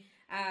sodomy,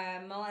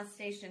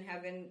 molestation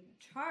have been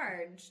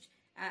charged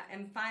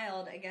and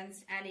filed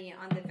against Eddie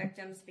on the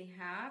victim's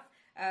behalf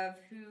of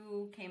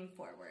who came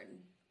forward.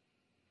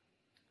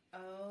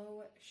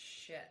 Oh,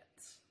 shit.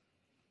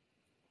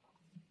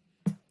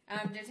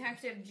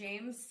 Detective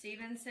James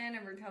Stevenson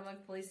of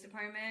Republic Police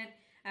Department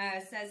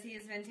says he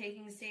has been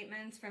taking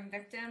statements from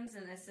victims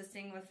and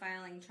assisting with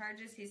filing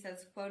charges. He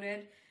says,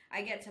 quoted,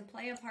 "I get to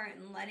play a part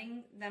in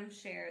letting them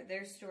share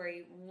their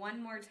story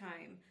one more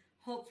time,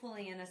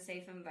 hopefully in a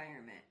safe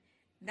environment.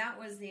 That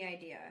was the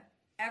idea.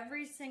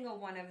 Every single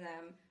one of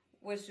them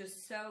was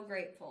just so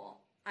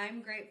grateful.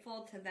 I'm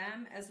grateful to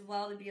them as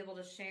well to be able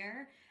to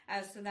share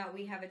so that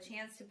we have a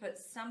chance to put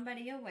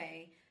somebody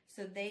away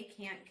so they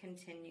can't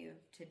continue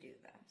to do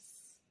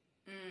this."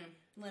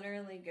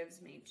 Literally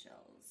gives me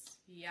chills.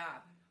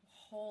 Yeah.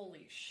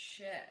 Holy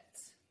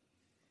shit.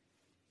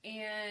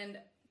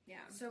 And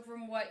Yeah. so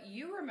from what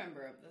you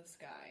remember of this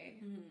guy,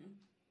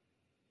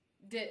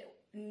 did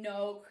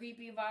no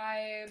creepy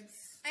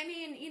vibes? I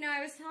mean,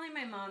 I was telling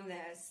my mom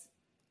this.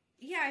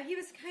 Yeah, he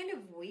was kind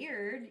of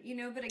weird,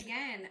 but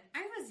again,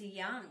 I was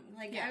young.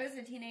 I was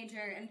a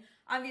teenager, and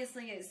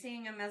obviously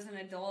seeing him as an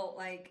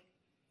adult,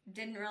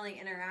 didn't really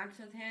interact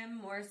with him,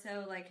 more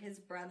so his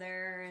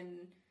brother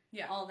and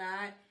all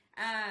that.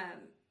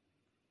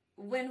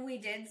 When we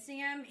did see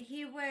him,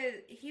 he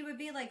would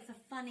be the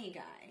funny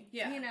guy.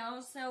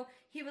 Yeah. So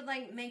he would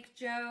make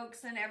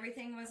jokes and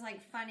everything was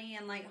funny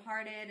and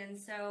lighthearted, and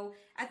so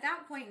at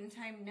that point in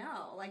time,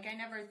 no. I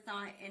never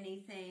thought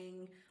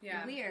anything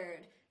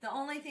weird. The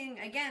only thing,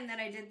 again, that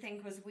I did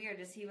think was weird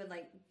is he would,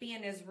 be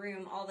in his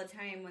room all the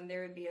time when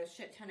there would be a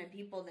shit ton of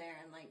people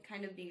there and,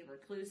 kind of be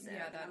reclusive.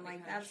 Yeah, that'd be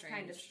that's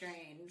kind of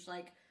strange.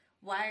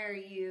 Why are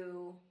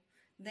you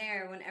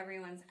there when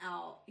everyone's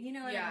out? You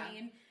know what I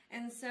mean?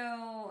 And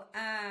so,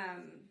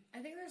 I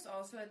think there's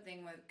also a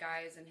thing with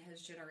guys in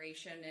his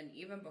generation and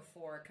even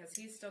before, because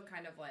he's still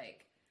kind of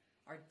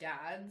our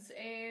dad's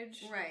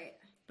age. Right.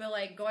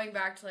 But, going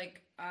back to,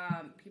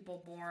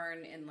 people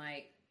born in,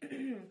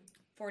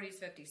 40s,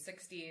 50s,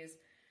 60s,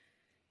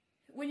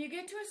 when you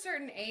get to a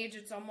certain age,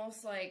 it's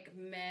almost like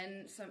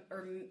men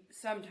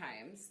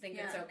sometimes think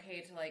it's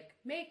okay to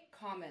make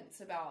comments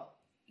about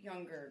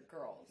younger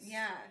girls.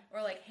 Yeah.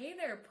 Or hey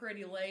there,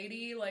 pretty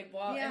lady,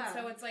 and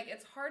so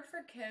it's hard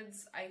for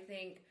kids, I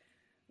think,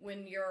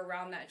 when you're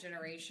around that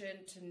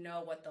generation to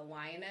know what the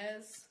line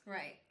is.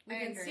 Right. You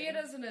can see it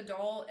as an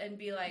adult and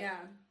be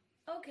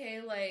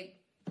okay,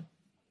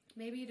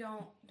 maybe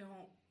don't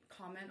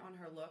comment on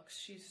her looks.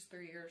 She's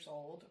 3 years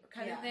old,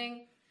 kind of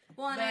thing.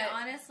 Well, and I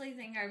honestly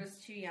think I was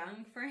too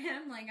young for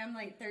him.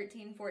 I'm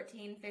 13,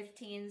 14,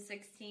 15,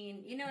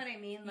 16. You know what I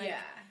mean?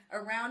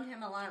 Around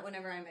him a lot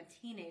whenever I'm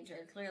a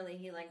teenager. Clearly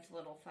he liked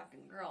little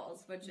fucking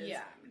girls, which is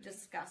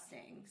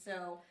disgusting.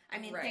 So, I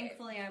mean,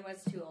 thankfully I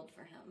was too old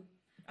for him.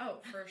 Oh,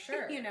 for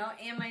sure.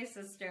 And my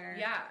sister.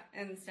 Yeah.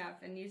 And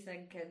stuff. And you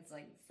said kids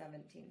 17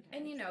 times.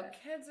 And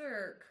kids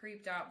are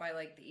creeped out by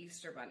the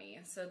Easter Bunny.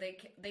 So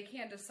they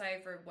can't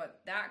decipher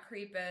what that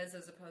creep is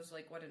as opposed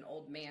to what an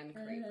old man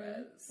creep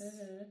is.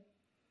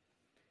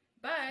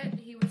 But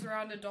he was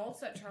around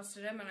adults that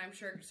trusted him, and I'm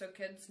sure so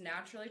kids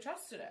naturally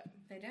trusted him.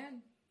 They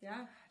did.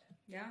 Yeah.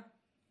 Yeah.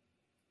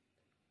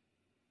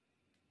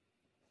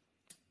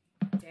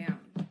 Damn.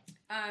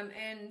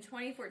 In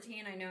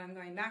 2014, I know I'm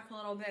going back a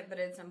little bit, but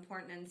it's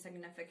important and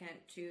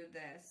significant to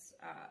this.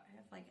 I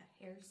have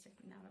a hair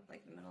sticking out of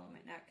the middle of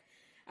my neck.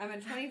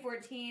 In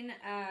 2014,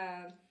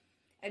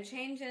 a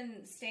change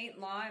in state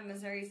law, in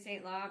Missouri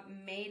state law,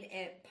 made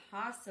it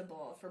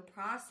possible for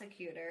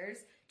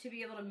prosecutors to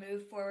be able to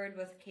move forward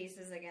with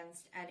cases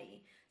against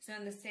Eddie. So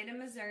in the state of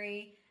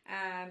Missouri,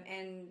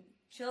 in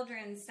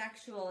children's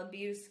sexual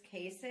abuse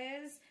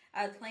cases,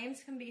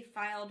 claims can be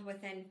filed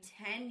within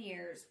 10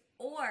 years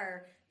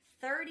or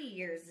 30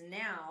 years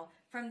now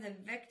from the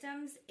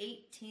victim's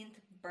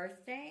 18th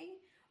birthday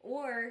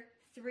or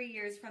 3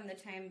 years from the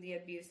time the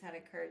abuse had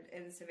occurred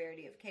in the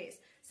severity of case.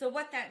 So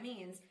what that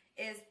means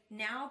is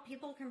now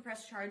people can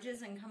press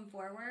charges and come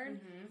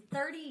forward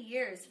 30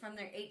 years from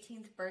their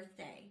 18th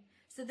birthday.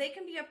 So they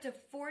can be up to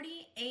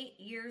 48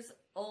 years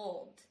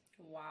old.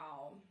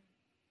 Wow.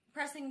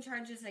 Pressing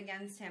charges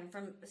against him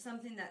from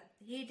something that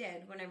he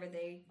did whenever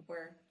they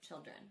were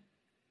children.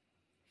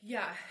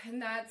 Yeah,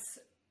 and that's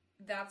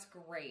That's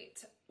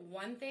great.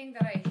 One thing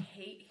that I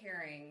hate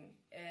hearing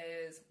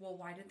is, well,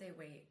 why did they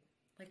wait?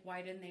 Like,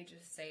 why didn't they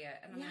just say it?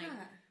 And I'm like,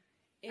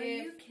 are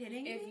you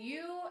kidding me? If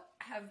you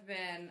have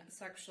been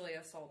sexually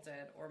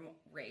assaulted or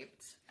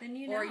raped, then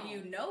you know. Or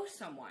you know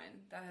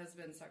someone that has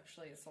been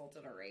sexually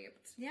assaulted or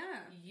raped,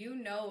 you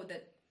know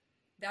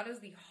that is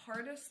the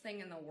hardest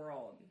thing in the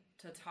world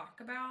to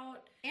talk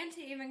about. And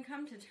to even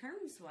come to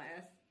terms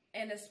with.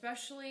 And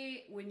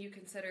especially when you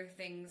consider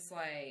things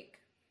like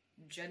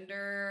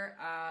gender,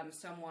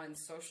 someone's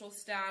social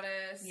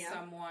status,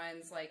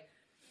 someone's like,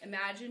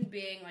 imagine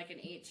being like an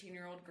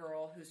 18-year-old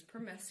girl who's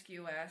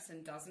promiscuous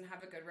and doesn't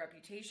have a good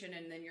reputation,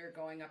 and then you're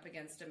going up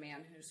against a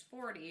man who's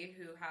 40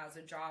 who has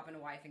a job and a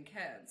wife and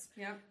kids.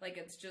 Yep. Like,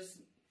 it's just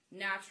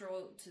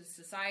natural to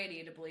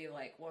society to believe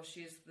like, well,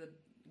 she's the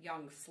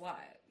young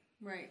slut.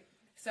 Right.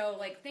 So,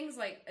 like, things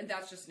like, and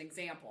that's just an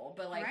example,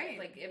 but, like,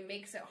 like it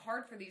makes it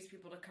hard for these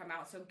people to come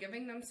out. So,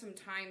 giving them some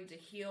time to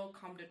heal,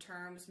 come to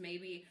terms,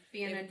 maybe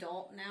be an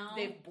adult now.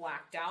 They've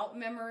blacked out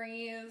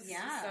memories.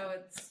 Yeah. So,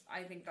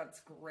 I think that's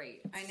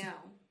great. I know.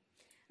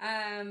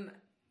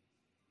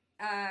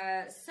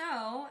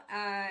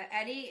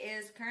 Eddie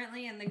is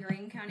currently in the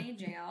Greene County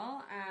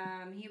Jail.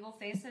 He will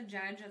face a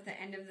judge at the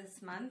end of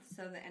this month,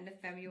 so the end of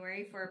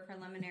February, for a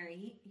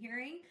preliminary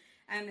hearing.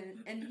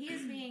 And he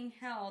is being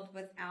held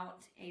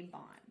without a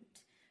bond.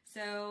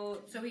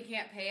 So he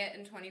can't pay it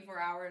in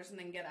 24 hours and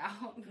then get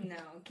out?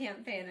 No,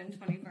 can't pay it in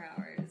 24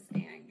 hours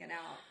and get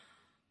out.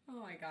 Oh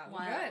my God.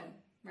 Wow. Good.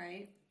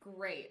 Right?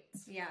 Great.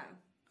 Yeah.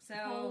 So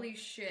holy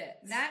shit.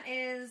 That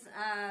is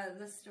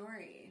the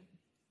story.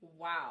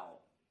 Wow.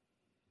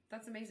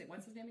 That's amazing.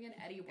 What's his name again?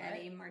 Eddie what?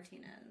 Eddie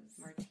Martinez.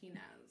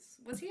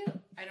 Was he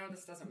I know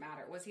this doesn't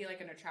matter. Was he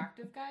like an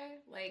attractive guy?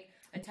 Like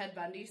a Ted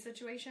Bundy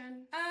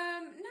situation?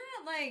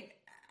 Not like,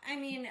 I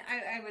mean,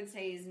 I would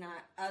say he's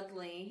not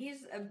ugly.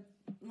 He's a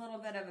little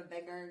bit of a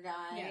bigger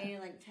guy,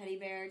 like teddy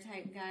bear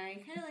type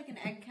guy. Kind of like an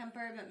Ed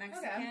Kemper, but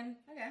Mexican.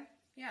 Okay.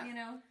 Yeah. You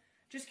know?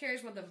 Just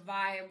curious what the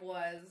vibe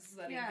was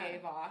that he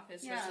gave off,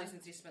 especially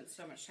since he spent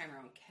so much time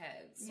around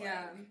kids.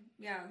 I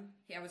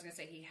was going to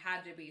say he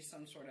had to be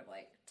some sort of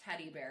like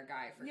teddy bear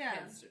guy for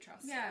kids to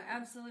trust him. Yeah,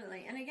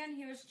 absolutely. And again,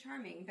 he was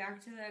charming.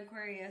 Back to the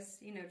Aquarius,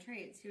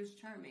 traits. He was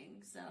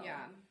charming. So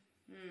yeah.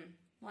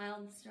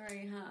 Wild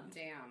story, huh?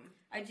 Damn.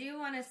 I do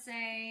want to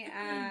say,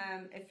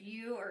 if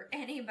you or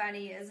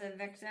anybody is a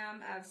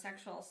victim of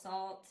sexual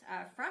assault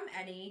from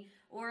Eddie,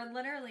 or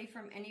literally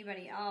from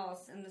anybody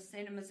else in the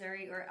state of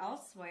Missouri or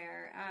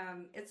elsewhere,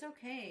 it's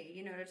okay,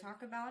 to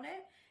talk about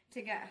it,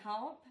 to get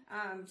help,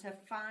 to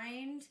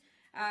find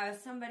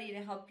somebody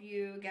to help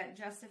you get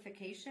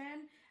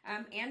justification,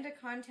 and to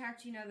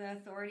contact, the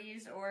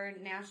authorities or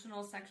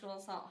National Sexual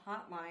Assault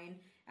Hotline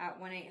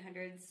at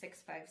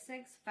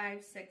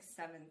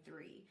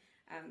 1-800-656-5673.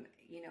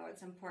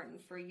 It's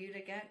important for you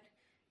to get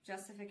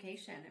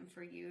justification and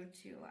for you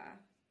to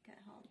get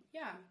help.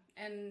 Yeah,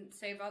 and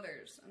save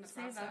others in the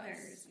process. Save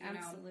others,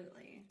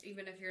 absolutely.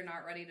 Even if you're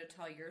not ready to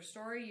tell your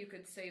story, you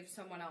could save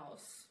someone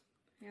else.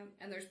 Yep.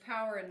 And there's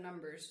power in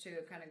numbers,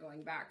 too, kind of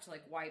going back to,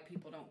 like, why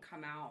people don't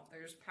come out.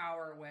 There's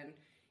power when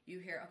you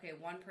hear, okay,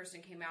 one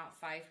person came out,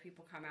 5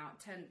 people come out,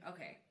 10,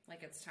 okay,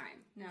 like, it's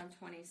time. Now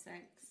 26.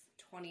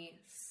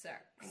 26.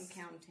 And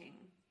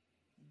counting.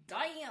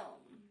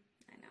 Damn!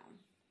 I know.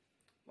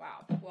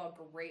 Wow. Well,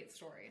 great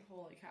story.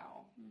 Holy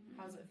cow. Mm-hmm.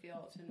 How does it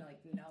feel to,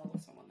 like, know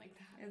someone like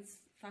that? It's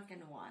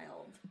fucking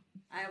wild.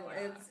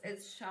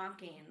 It's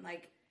shocking.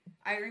 Like,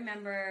 I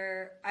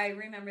remember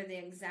the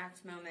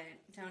exact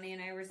moment. Tony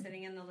and I were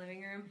sitting in the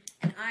living room,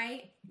 and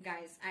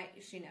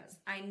she knows,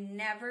 I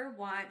never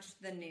watch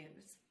the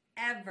news.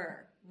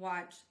 Ever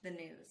watch the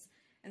news.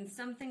 And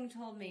something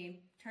told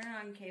me, turn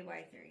on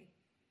KY3.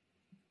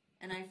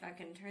 And I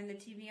fucking turn the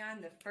TV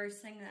on. The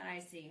first thing that I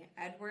see,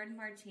 Edward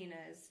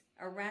Martinez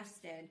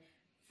arrested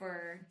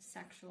for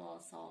sexual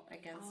assault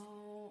against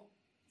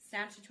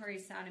statutory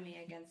sodomy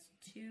against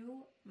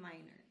 2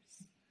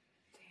 minors.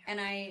 Damn. And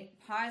I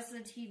paused the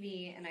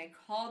TV and I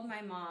called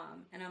my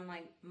mom and I'm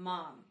like,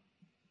 Mom,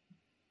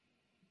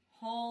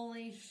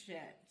 holy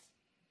shit.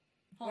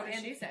 What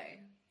did she say?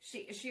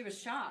 She was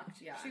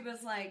shocked. Yeah. She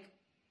was like,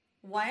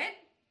 what?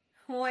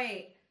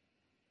 Wait,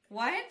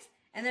 what?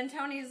 And then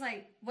Tony's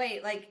like,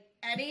 wait, like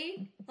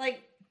Eddie?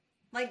 Like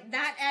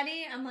that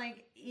Eddie? I'm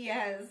like,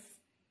 yes.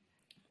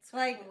 It's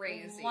like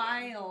crazy.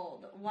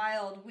 Wild.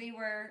 We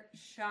were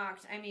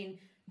shocked. I mean,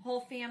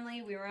 whole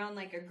family, we were on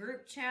like a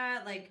group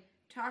chat, like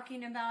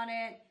talking about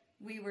it.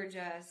 We were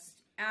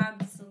just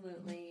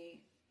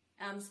absolutely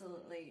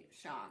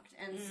shocked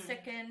and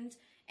sickened.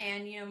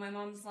 And, my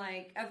mom's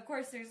like, of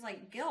course there's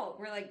like guilt.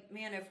 We're like,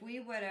 man, if we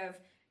would have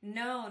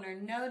known or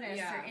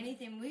noticed or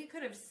anything, we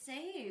could have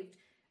saved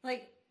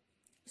like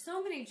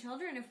so many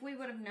children if we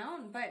would have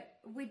known, but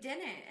we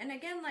didn't. And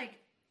again,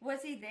 like,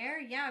 was he there?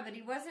 Yeah, but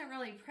he wasn't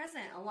really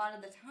present a lot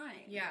of the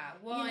time. Yeah,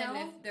 well, and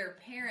if their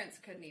parents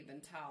couldn't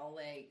even tell,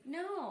 like...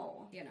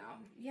 No.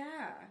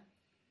 Yeah.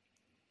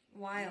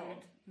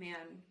 Wild,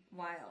 man.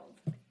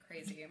 Wild.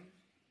 Crazy.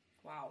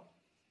 Wow.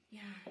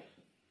 Yeah.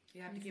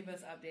 You have to keep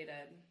us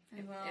updated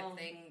if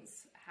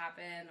things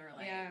happen or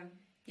like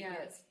he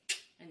gets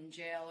in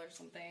jail or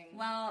something.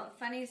 Well,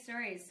 funny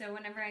story. So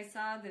whenever I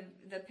saw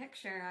the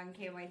picture on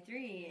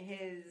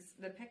KY3,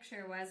 the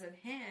picture was of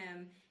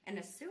him in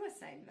a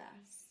suicide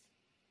vest.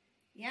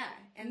 Yeah,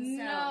 and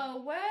so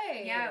no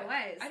way. Yeah, it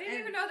was. I didn't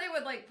even know they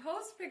would like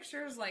post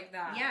pictures like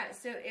that. Yeah,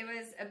 so it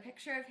was a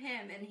picture of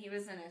him, and he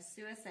was in a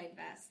suicide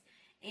vest.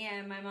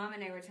 And my mom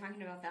and I were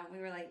talking about that. And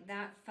we were like,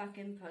 that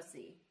fucking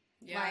pussy.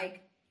 Yeah.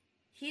 Like,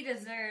 he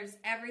deserves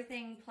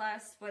everything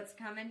plus what's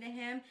coming to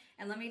him.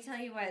 And let me tell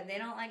you what, they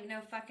don't like no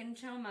fucking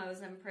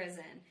chomos in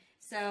prison.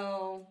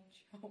 So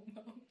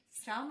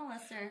child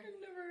molester.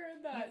 I've never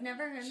heard that. You've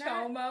never heard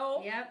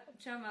Chomo? that? Yep,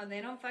 chomo. They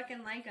don't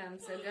fucking like them.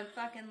 So good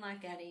fucking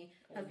luck, Eddie.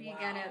 Hope you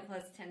get it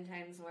plus 10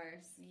 times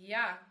worse.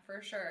 Yeah,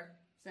 for sure.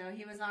 So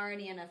he was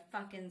already in a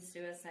fucking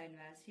suicide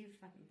vest. You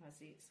fucking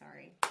pussy.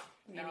 Sorry.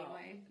 No,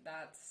 anyway.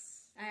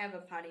 I have a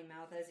potty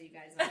mouth, as you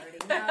guys already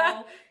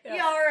know. Yeah.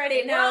 You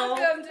already know.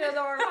 Welcome to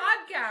our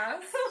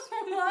podcast.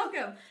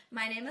 Welcome.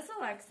 My name is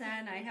Alexa,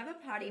 and I have a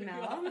potty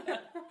mouth.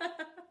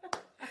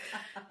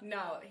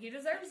 No, he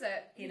deserves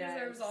it. He does.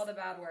 deserves all the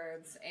bad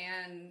words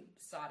and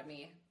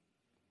sodomy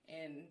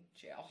in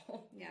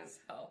jail. Yeah.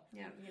 So.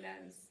 Yeah, he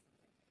does.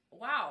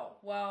 Wow.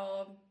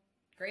 Well,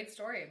 great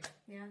story.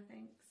 Yeah,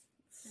 thanks.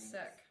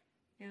 Sick.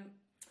 Yeah.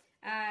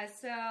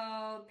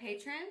 So,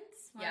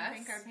 patrons. Want to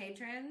thank our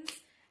patrons.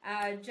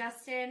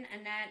 Justin,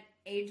 Annette,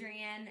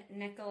 Adrian,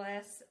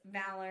 Nicholas,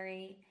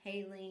 Valerie,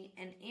 Haley,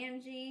 and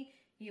Angie.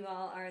 You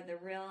all are the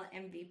real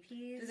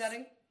MVPs. Does that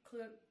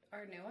include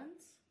our new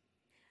ones?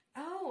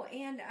 Oh,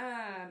 and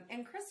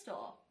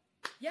Crystal.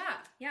 Yeah.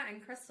 Yeah,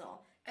 and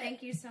Crystal.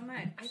 Thank you so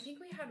much. I think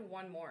we had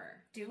one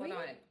more. Hold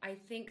on. I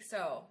think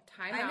so.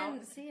 Time out. I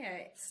didn't see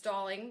it.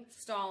 Stalling.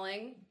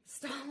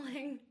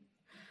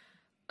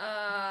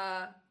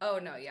 Oh,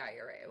 no. Yeah,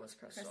 you're right. It was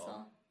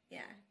Crystal.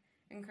 Yeah.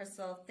 And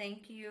Crystal,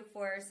 thank you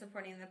for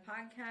supporting the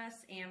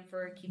podcast and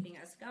for keeping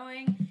us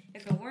going.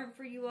 If it weren't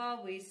for you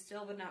all, we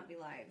still would not be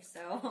live.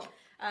 So,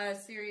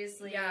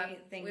 seriously,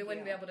 thank you. We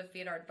wouldn't be able to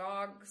feed our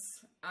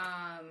dogs.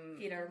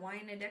 Feed our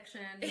wine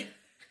addiction.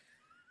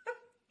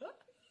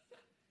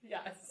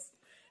 Yes.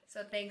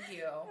 So thank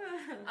you.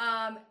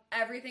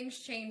 Everything's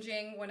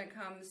changing when it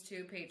comes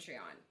to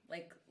Patreon.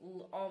 Like,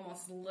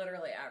 almost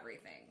literally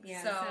everything.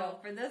 Yeah, so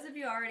for those of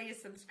you already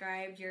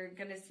subscribed, you're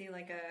going to see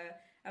like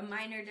a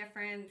minor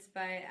difference,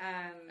 but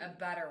a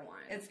better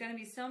one. It's going to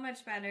be so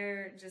much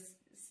better. Just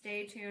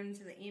stay tuned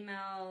to the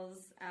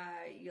emails.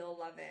 You'll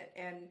love it.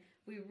 And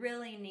we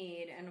really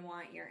need and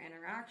want your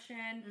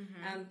interaction.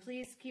 Mm-hmm.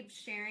 Please keep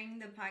sharing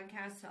the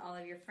podcast to all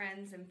of your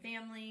friends and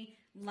family.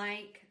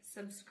 Like,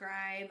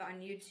 subscribe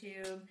on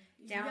YouTube,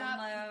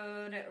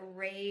 download,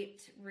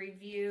 rate,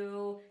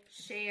 review,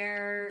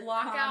 share,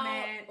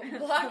 comment.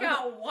 Block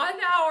out 1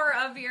 hour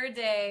of your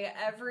day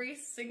every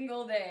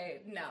single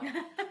day. No.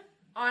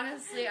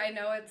 Honestly, I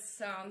know it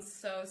sounds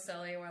so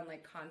silly when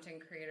like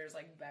content creators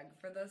like beg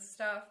for this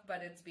stuff,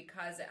 but it's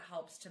because it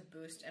helps to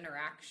boost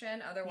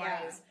interaction.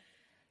 Otherwise,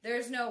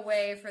 there's no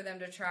way for them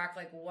to track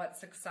like what's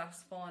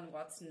successful and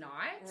what's not.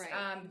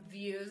 Right.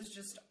 Views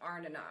just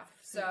aren't enough.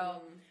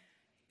 So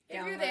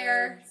if you're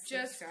there,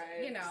 just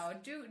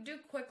do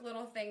quick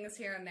little things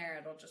here and there.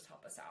 It'll just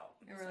help us out.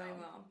 It really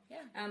will.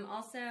 Yeah.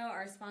 Also,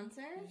 our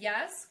sponsor.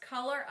 Yes,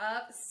 Color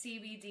Up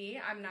CBD.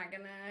 I'm not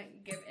gonna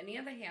give any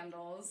of the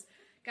handles.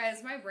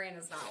 Guys, my brain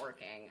is not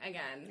working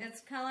again.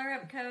 It's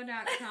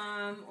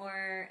colorupco.com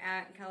or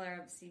at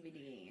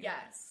colorupcbd.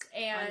 Yes,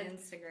 and on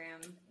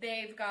Instagram.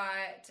 They've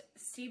got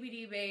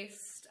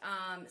CBD-based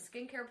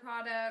skincare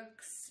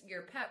products,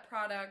 your pet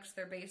products.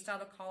 They're based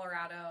out of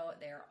Colorado.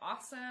 They're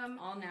awesome.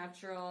 All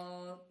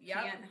natural.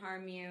 Yep. Can't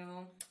harm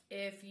you.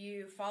 If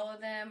you follow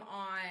them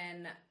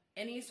on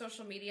any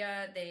social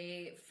media,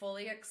 they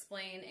fully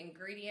explain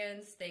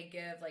ingredients. They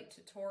give like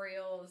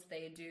tutorials.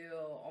 They do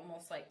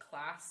almost like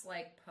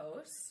class-like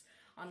posts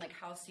on like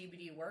how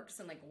CBD works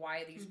and like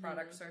why these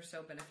products are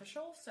so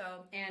beneficial.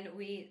 And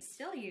we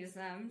still use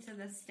them to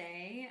this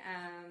day.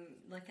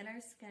 Look at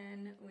our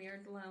skin. We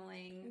are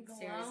glowing.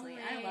 Seriously,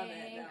 I love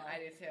it though. I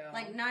do too.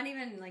 Like not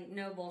even like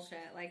no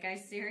bullshit. Like I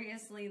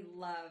seriously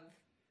love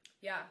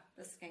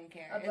the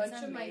skincare. A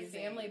bunch of my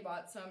family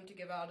bought some to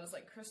give out as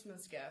like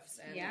Christmas gifts,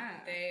 and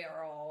they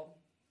are all.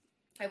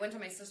 I went to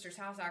my sister's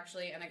house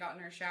actually, and I got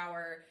in her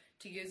shower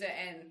to use it,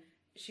 and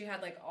she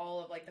had like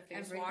all of like the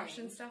face wash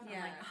and stuff. And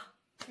I'm like, oh,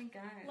 thank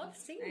God. Love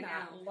seeing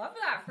that. Love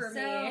that for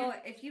me. So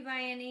if you buy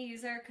any,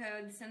 use our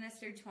code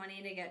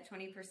Sinister20 to get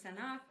 20%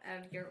 off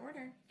of your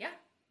order. Yeah,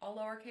 all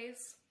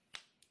lowercase.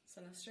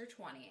 Sinister20.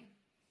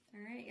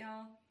 All right,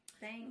 y'all.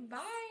 Thanks. Bye.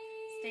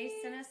 Stay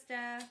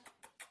sinister.